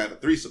 "Oh, we're gonna have a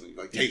threesome." He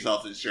like takes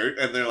off his shirt,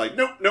 and they're like,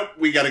 "Nope,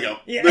 we gotta go."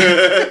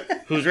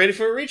 Yeah. Who's ready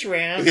for a reach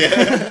around?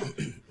 Yeah.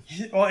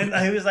 Well, and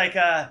he was like,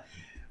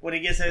 when he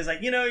gets there, he's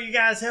like, you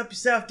guys help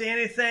yourself to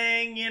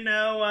anything,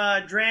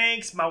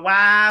 drinks, my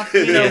wife,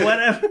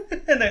 whatever.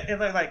 And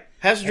they're like,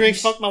 have some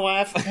drinks, fuck my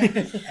wife.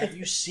 Have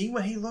you seen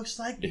what he looks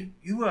like?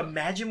 You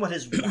imagine what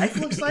his wife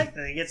looks like?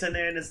 And he gets in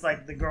there, and it's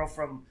like the girl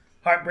from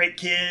Heartbreak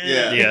Kid.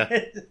 Yeah.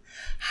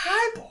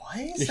 Hi,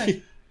 boys.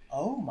 Like,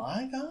 oh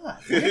my God.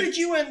 Where did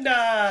you and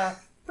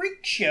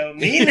Freak Show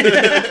meet?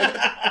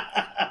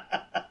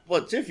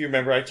 Well, if you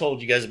remember, I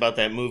told you guys about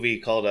that movie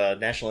called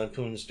National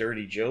Lampoon's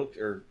Dirty Joke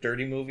or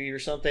Dirty Movie or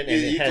something.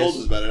 And you told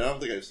us about it. I don't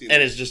think I've seen it.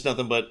 And it's just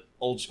nothing but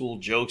old school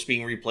jokes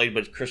being replayed,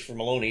 but Christopher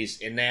Maloney's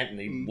in that, and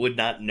they would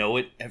not know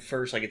it at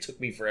first. Like, it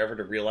took me forever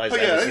to realize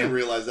that. I didn't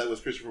realize that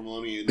was Christopher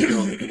Maloney in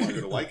Harold and Kumar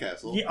Go to White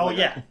Castle. Yeah,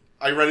 yeah.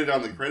 I read it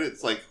on the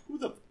credits, like, who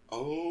the...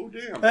 Oh,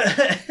 damn.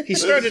 He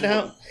started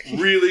out...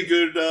 Really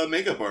good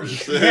makeup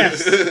artist.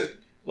 Yes.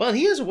 Well,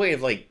 he has a way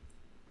of, like,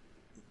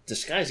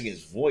 disguising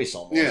his voice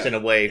almost in a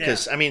way.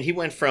 Because, he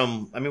went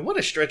from... what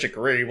a stretch of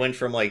career. He went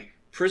from, like,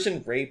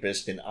 prison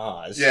rapist in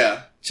Oz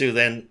to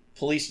then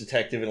police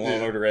detective in Law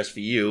and Order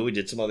SVU. He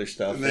did some other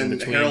stuff. And then in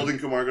between. Harold and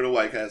Kumar Go to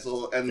White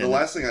Castle. And the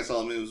last thing I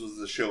saw him in was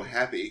the show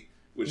Happy,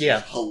 which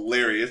is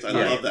hilarious. I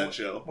love that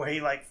show. Where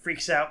he, like,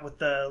 freaks out with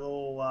the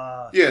little...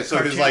 so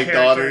his, like,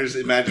 daughter's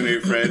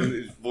imaginary friend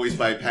is voiced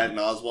by Patton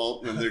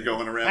Oswalt, and they're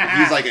going around.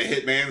 He's, like, a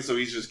hitman, so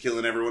he's just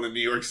killing everyone in New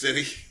York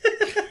City.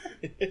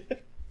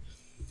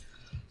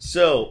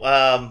 So,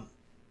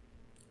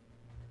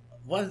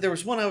 there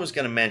was one I was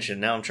going to mention.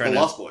 Now I'm trying The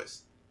Lost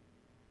Boys.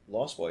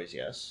 Lost Boys,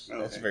 yes.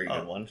 Okay. That's a very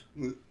good one.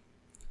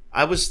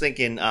 I was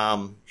thinking...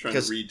 trying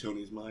to read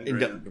Tony's mind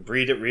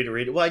Read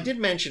it. Well, I did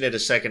mention it a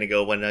second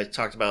ago when I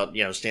talked about,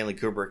 Stanley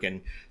Kubrick.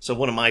 And so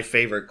one of my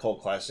favorite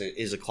cult classics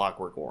is A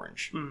Clockwork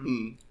Orange.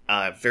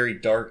 Mm-hmm. Very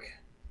dark,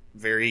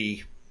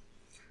 very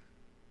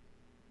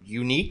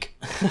unique,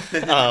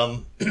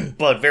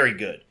 but very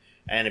good.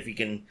 And if you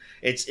can...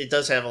 It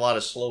does have a lot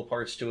of slow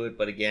parts to it,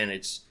 but again,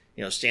 it's,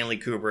 Stanley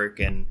Kubrick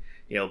and,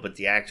 but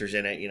the actors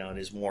in it, it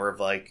is more of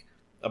like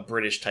a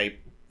British type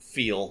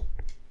feel.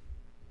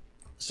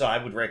 So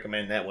I would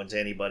recommend that one to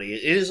anybody.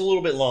 It is a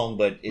little bit long,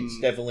 but it's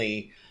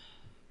definitely,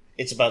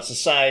 it's about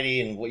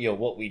society and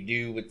what we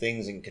do with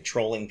things and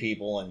controlling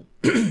people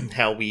and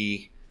how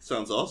we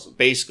sounds awesome.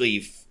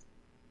 Basically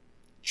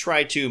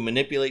try to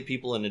manipulate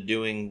people into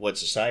doing what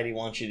society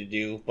wants you to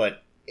do.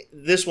 But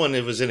this one,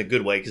 it was in a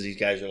good way because these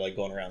guys are like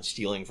going around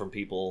stealing from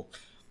people,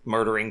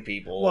 murdering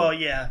people. Well,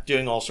 yeah.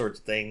 Doing all sorts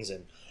of things.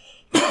 And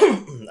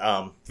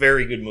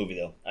very good movie,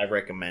 though. I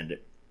recommend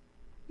it.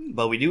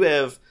 But we do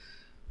have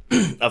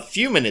a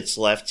few minutes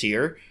left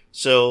here.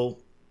 So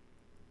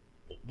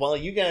while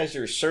you guys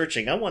are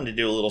searching, I wanted to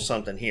do a little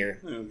something here.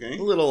 Okay.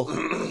 A little.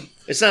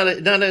 It's not a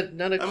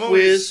I'm quiz.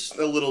 Always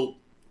a little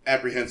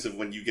apprehensive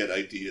when you get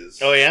ideas.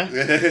 Oh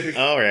yeah.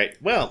 All right.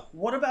 Well,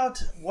 what about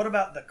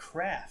The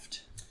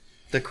Craft?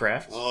 The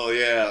Craft. Oh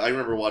yeah, I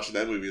remember watching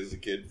that movie as a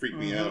kid. Freaked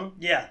me out.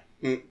 Yeah.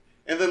 And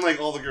then like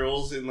all the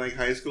girls in like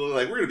high school,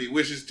 like we're gonna be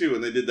witches too,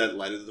 and they did that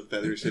light as the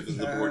feather, stiff as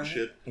the board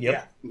shit.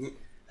 Yep. Yeah.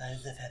 Light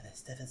as the feather,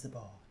 stiff as the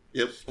board.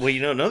 Yep. Well,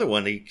 another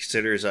one he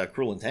considers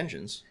Cruel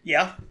Intentions.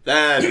 Yeah.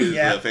 That is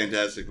a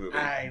fantastic movie.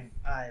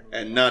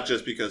 And not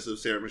just because of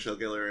Sarah Michelle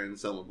Gellar and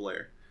Selma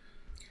Blair.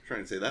 I'm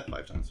trying to say that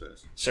 5 times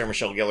fast. Sarah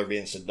Michelle Gellar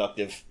being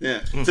seductive.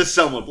 Yeah. To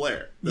Selma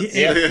Blair.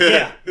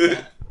 Yeah.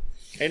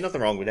 Ain't nothing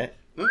wrong with that.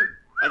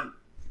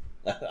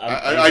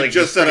 I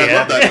just said I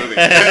love that movie.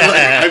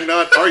 I'm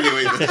not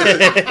arguing.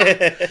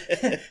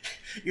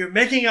 You're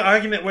making an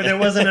argument where there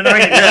wasn't an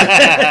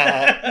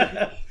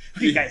argument.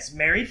 Are you guys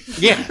married?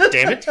 Yeah,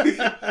 damn it.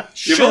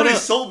 You've already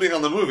sold me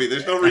on the movie.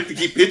 There's no reason to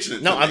keep pitching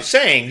it. No, I'm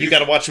saying you got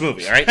to watch the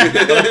movie, all right? I'm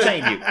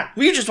telling you.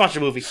 Well, you just watch the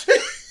movie.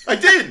 I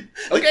did.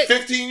 Like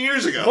 15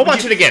 years ago. We'll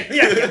watch it again.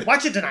 Yeah,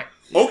 watch it tonight.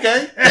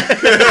 Okay.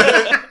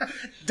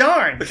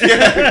 Darn.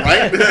 Yeah,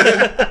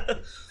 right?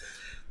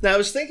 Now, I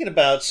was thinking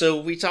about,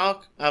 so we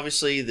talk,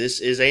 obviously,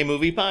 this is a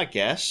movie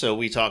podcast, so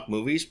we talk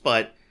movies,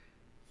 but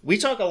we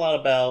talk a lot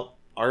about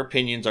our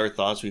opinions, our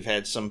thoughts. We've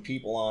had some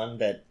people on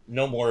that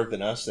know more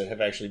than us that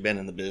have actually been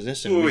in the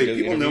business. And wait,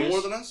 people know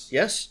more than us?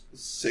 Yes.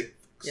 Sick.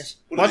 Yes.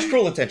 Watch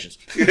Cruel Intentions.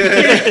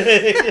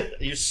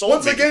 You sold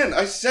Once me. again,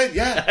 I said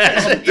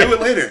I'll do it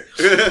later.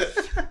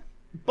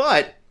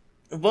 But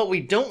what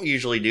we don't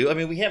usually do,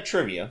 we have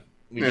trivia.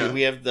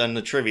 We have done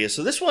the trivia.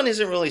 So this one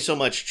isn't really so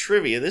much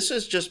trivia. This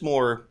is just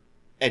more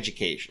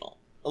educational.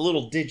 A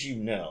little did you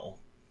know.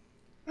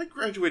 I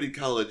graduated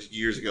college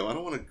years ago. I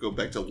don't want to go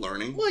back to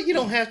learning. Well, you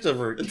don't have to.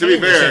 To be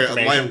fair,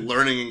 my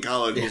learning in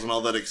college wasn't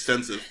all that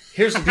extensive.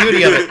 Here's the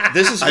beauty of it.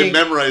 I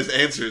memorized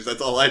answers. That's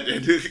all I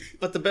did.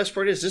 But the best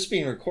part is this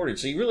being recorded,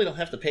 so you really don't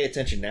have to pay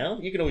attention now.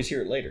 You can always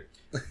hear it later.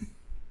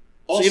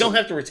 So you don't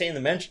have to retain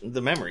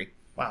the memory.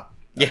 Wow.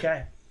 Yeah.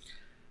 Okay.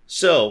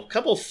 So, a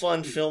couple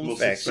fun film Most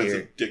facts here.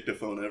 expensive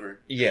dictaphone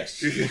ever.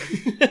 Yes.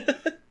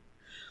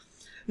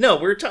 No,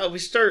 we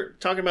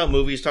start talking about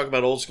movies, talk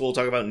about old school,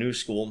 talk about new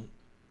school.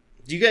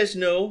 Do you guys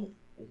know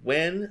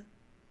when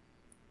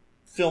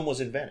film was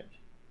invented?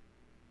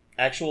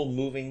 Actual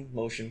moving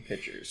motion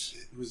pictures.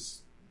 It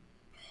was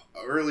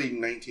early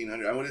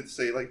 1900. I wanted to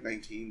say like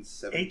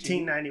 1917.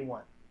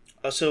 1891.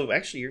 So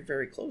actually, you're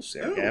very close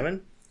there, Oh.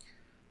 Gavin.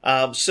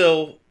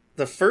 So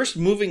the first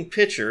moving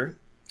picture,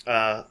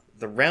 the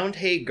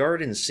Roundhay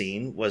Garden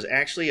scene, was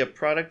actually a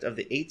product of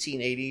the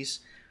 1880s.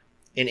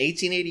 In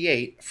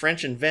 1888, a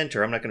French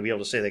inventor, I'm not going to be able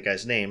to say that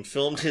guy's name,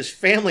 filmed his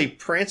family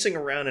prancing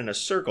around in a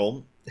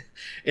circle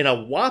in a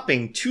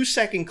whopping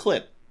 2-second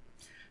clip.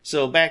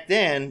 So back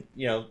then,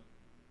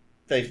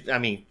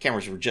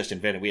 cameras were just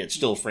invented. We had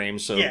still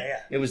frames, so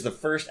it was the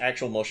first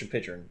actual motion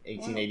picture in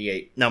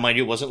 1888. Wow. Now, mind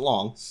you, it wasn't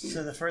long.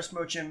 So the first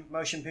motion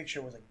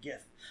picture was a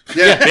GIF.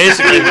 Yeah,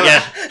 basically,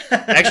 yeah.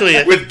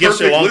 Actually, with GIFs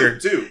are longer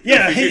too.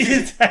 Yeah,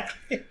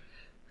 exactly.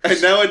 And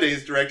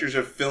nowadays, directors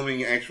are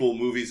filming actual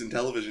movies and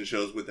television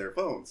shows with their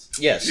phones.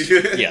 Yes,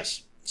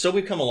 yes. So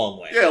we've come a long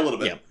way. Yeah, a little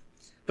bit. Yeah,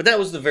 but that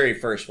was the very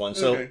first one.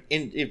 So Okay.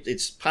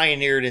 it's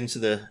pioneered into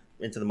the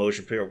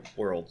motion picture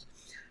world.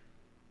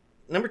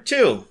 Number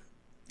 2,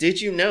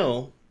 did you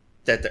know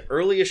that the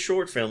earliest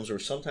short films were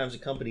sometimes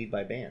accompanied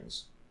by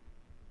bands?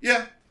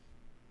 Yeah.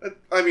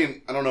 I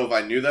mean, I don't know if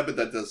I knew that, but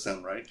that does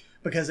sound right.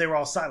 Because they were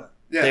all silent.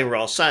 Yeah. They were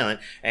all silent,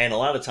 and a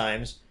lot of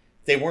times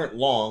they weren't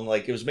long.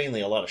 Like, it was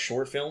mainly a lot of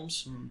short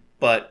films,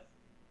 but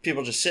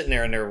people just sitting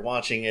there and they're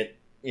watching it,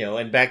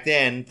 and back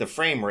then the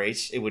frame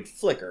rates, it would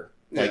flicker,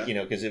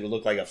 because it would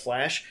look like a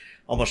flash.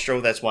 Almost sure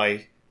that's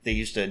why they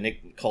used to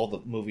call the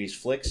movies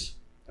flicks.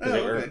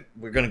 Okay.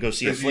 We're going to go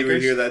see a If you flicker.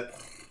 would hear that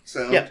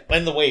sound. Yeah,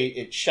 and the way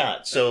it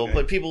shot. So, Okay.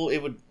 but people, it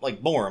would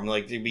bore them.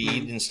 Like, they'd be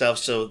eating stuff,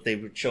 so they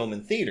would show them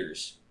in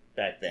theaters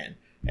back then.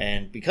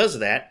 And because of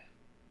that,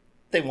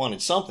 they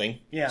wanted something.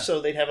 Yeah. So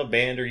they'd have a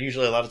band, or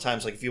usually a lot of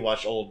times, like if you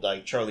watch old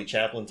like Charlie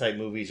Chaplin type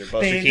movies or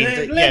Buster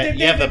Keaton,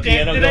 you have the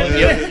piano going.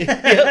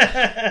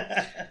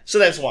 Yep. So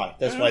that's why.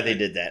 That's why they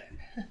did that.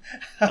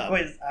 I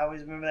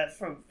always remember that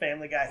from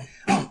Family Guy.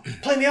 Oh,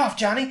 play me off,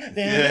 Johnny.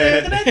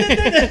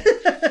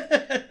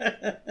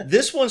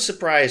 This one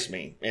surprised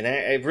me, and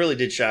it really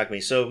did shock me.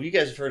 So you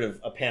guys have heard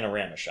of a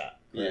panorama shot?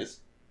 Yes.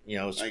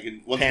 It's I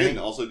can once again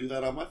also do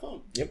that on my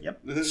phone.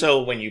 Yep.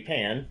 So when you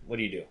pan, what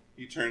do?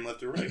 You turn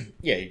left or right.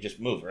 Yeah, you just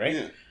move, right?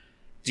 Yeah.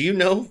 Do you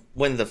know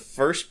when the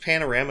first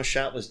panorama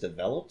shot was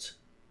developed?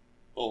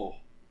 Oh,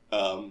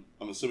 I'm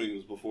assuming it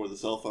was before the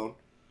cell phone.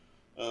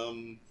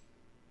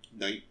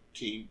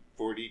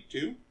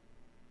 1942.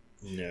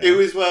 No. It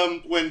was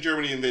when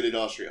Germany invaded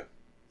Austria.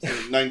 So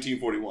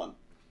 1941.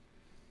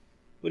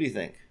 What do you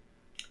think?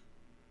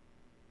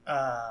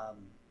 I'm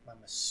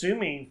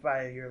assuming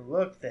by your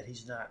look that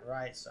he's not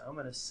right, so I'm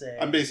going to say...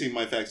 I'm basing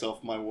my facts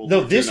off my World No,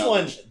 War II this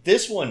knowledge.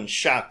 one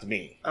shocked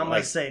me. I'm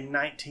going to say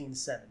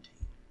 1917.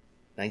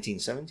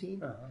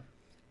 1917? Uh-huh.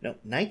 No,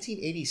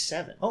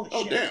 1987. Holy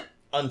Oh, shit. damn.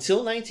 Until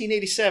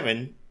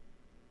 1987,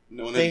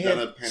 No one they had done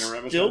had a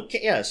panorama still,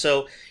 shot? yeah.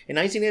 So in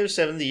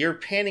 1987, the year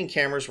panning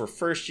cameras were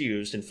first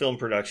used in film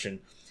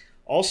production,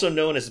 also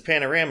known as the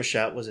panorama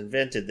shot, was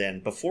invented then.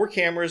 Before,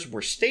 cameras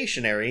were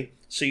stationary,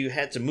 so you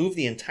had to move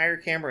the entire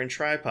camera and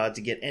tripod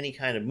to get any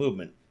kind of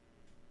movement.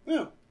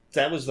 Yeah,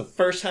 That was the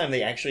first time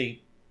they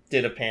actually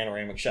did a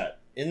panoramic shot.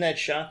 Isn't that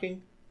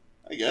shocking?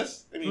 I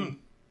guess. I mean,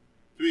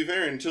 to be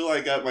fair, until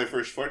I got my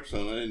first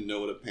smartphone, I didn't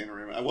know what a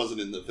panorama... I wasn't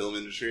in the film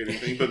industry or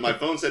anything, but my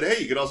phone said,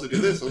 hey, you could also do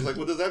this. I was like,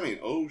 what does that mean?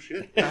 Oh,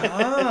 shit.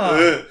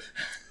 Ah.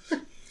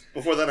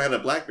 Before that, I had a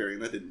BlackBerry,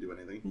 and that didn't do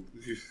anything.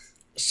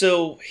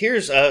 So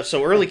here's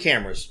early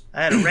cameras.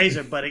 I had a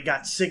Razor, but it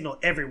got signal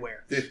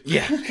everywhere.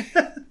 Yeah.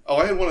 Oh,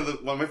 I had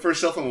my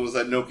first cell phone was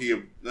that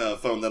Nokia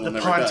phone that'll The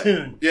never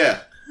pontoon. die.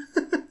 Yeah.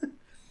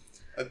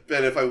 I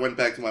bet if I went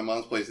back to my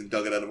mom's place and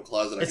dug it out of a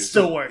closet, I It could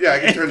still worked. Yeah, I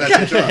can turn that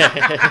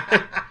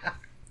bitch on.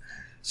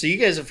 So you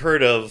guys have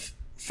heard of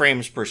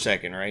frames per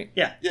second, right?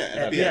 Yeah.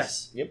 Yeah, FPS.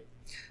 Yes. Yep.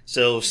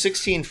 So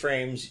 16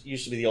 frames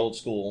used to be the old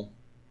school.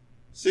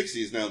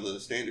 60 is now the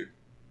standard.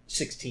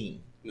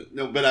 16.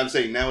 No, but I'm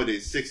saying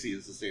nowadays 60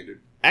 is the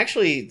standard.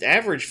 Actually, the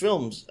average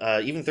films,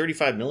 even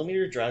 35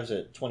 millimeter, drives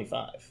at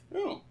 25.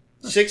 Oh.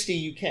 60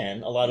 you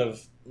can. A lot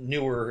of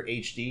newer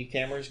HD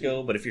cameras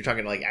go, but if you're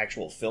talking like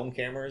actual film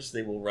cameras,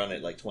 they will run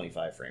at like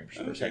 25 frames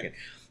per second.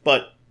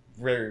 But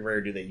very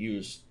rare do they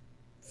use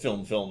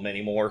film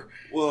anymore.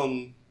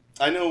 Well,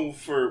 I know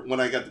for when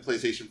I got the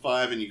PlayStation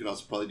 5, and you can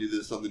also probably do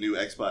this on the new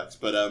Xbox,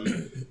 but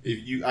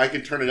I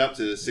can turn it up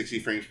to 60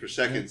 frames per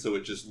second, so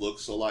it just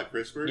looks a lot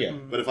crisper. Yeah.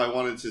 But if I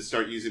wanted to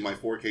start using my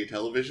 4K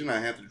television, I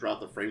have to drop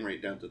the frame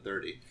rate down to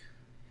 30.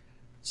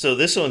 So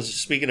this one's,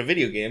 speaking of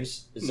video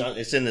games,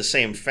 it's in the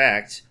same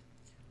fact.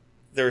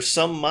 There are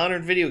some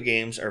modern video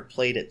games are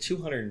played at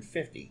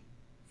 250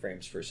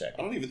 frames per I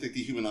second. don't even think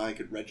the human eye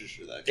could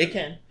register that. It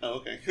can. Oh,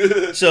 okay.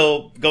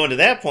 So, going to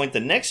that point,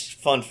 the next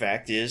fun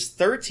fact is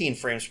 13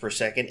 frames per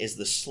second is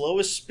the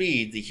slowest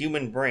speed the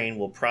human brain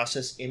will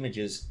process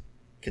images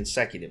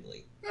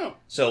consecutively. Oh.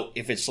 So,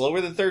 if it's slower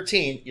than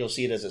 13, you'll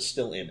see it as a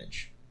still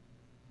image.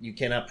 You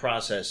cannot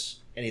process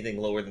anything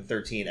lower than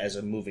 13 as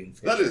a moving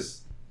picture. That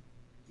is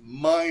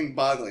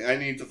mind-boggling. I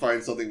need to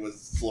find something with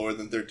slower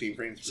than 13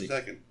 frames per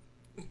second.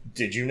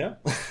 Did you know?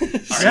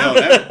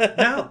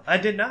 No, I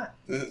did not.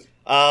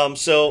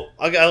 So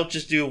I'll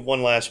just do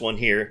one last one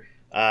here.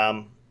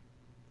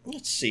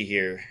 Let's see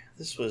here.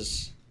 This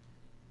was...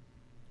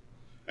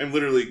 I'm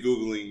literally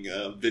Googling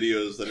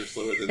videos that are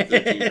slower than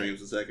 13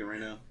 frames a second right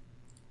now.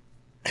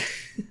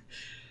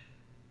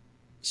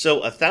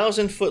 So, a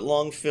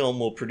 1,000-foot-long film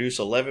will produce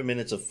 11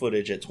 minutes of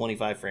footage at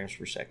 25 frames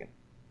per second.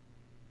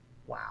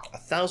 Wow.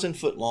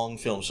 1,000-foot-long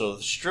film. So,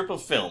 the strip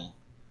of film,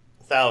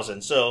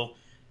 1,000. So,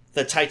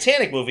 the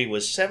Titanic movie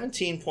was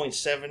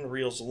 17.7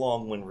 reels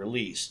long when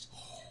released.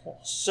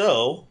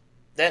 So,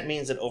 that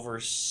means that over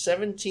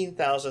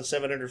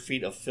 17,700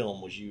 feet of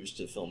film was used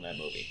to film that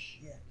movie.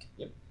 Shit.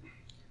 Yep.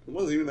 It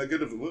wasn't even that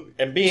good of a movie.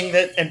 And being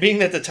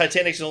that the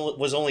Titanic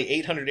was only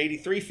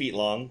 883 feet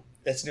long,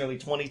 that's nearly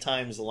 20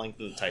 times the length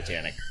of the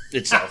Titanic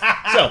itself.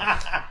 So,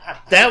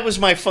 that was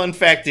my fun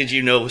fact did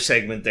you know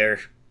segment there.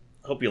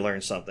 Hope you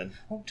learned something.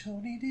 Oh,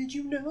 Tony, did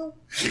you know?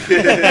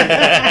 We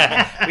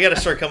got to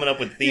start coming up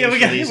with themes. Yeah, we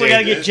got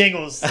to get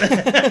jingles.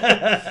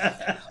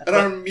 And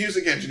our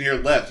music engineer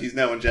left. He's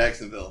now in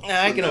Jacksonville.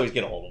 I can always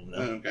get a hold of him,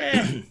 though.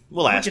 Okay.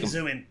 We'll ask him.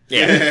 Zoom in.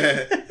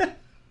 Yeah.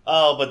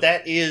 Oh, but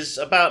that is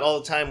about all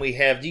the time we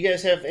have. Do you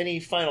guys have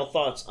any final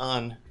thoughts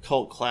on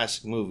cult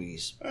classic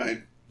movies? All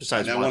right.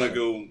 Besides, I want to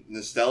go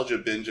nostalgia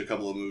binge a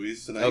couple of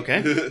movies tonight.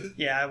 Okay.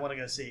 Yeah, I want to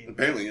go see.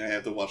 Apparently, I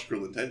have to watch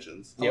Cruel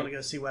Intentions. I want to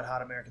go see Wet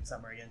Hot American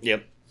Summer again.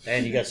 Yep.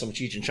 And you got some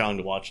Cheech and Chong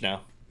to watch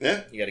now.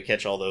 Yeah. You got to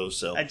catch all those.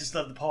 So I just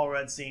love the Paul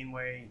Rudd scene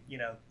where he,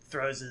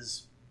 throws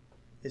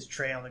his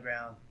tray on the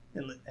ground,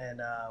 and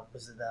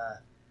was it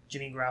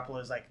Janine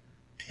Garoppolo is like,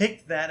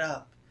 pick that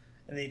up,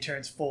 and then he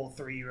turns full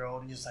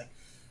 3-year-old and just like.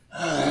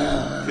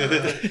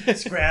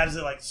 Just grabs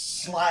it, like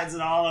slides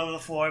it all over the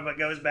floor, but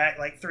goes back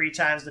like 3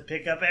 times to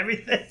pick up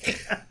everything.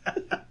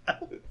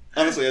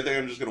 Honestly, I think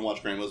I'm just going to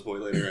watch Grandma's Boy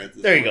later.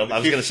 There you go. I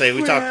was going to say,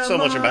 we talked so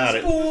much about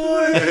it.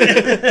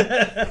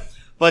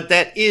 But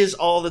that is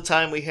all the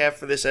time we have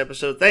for this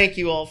episode. Thank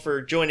you all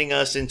for joining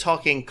us in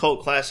talking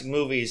cult classic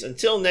movies.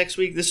 Until next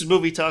week, this is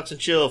Movie Talks and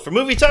Chill. For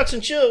Movie Talks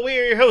and Chill, we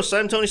are your hosts.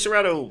 I'm Tony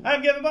Serrato.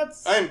 I'm Kevin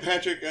Butts. I'm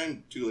Patrick.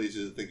 I'm too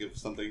lazy to think of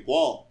something.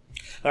 Wall.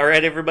 All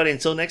right, everybody,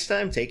 until next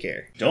time, take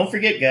care. Don't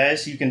forget,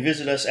 guys, you can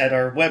visit us at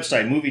our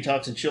website,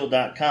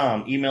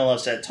 movietalksandchill.com, email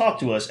us at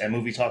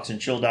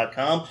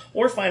talktous@movietalksandchill.com,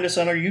 or find us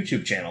on our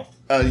YouTube channel.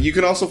 You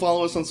can also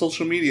follow us on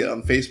social media,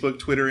 on Facebook,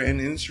 Twitter, and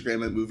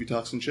Instagram at Movie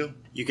Talks and Chill.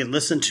 You can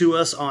listen to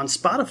us on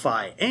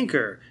Spotify,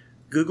 Anchor,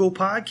 Google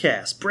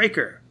Podcasts,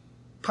 Breaker,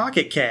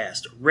 Pocket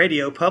Cast,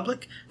 Radio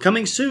Public,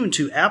 coming soon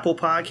to Apple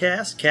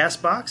Podcasts,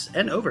 CastBox,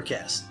 and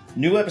Overcast.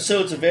 New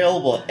episodes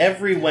available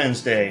every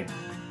Wednesday.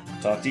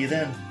 Talk to you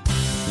then.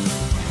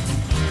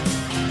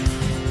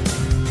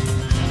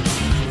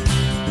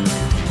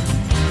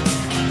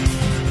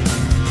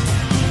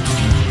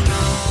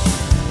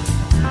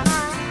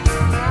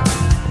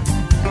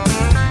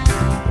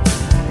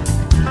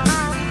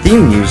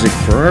 Theme music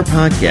for our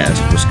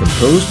podcast was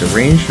composed,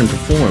 arranged, and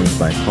performed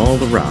by Paul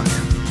the Rock.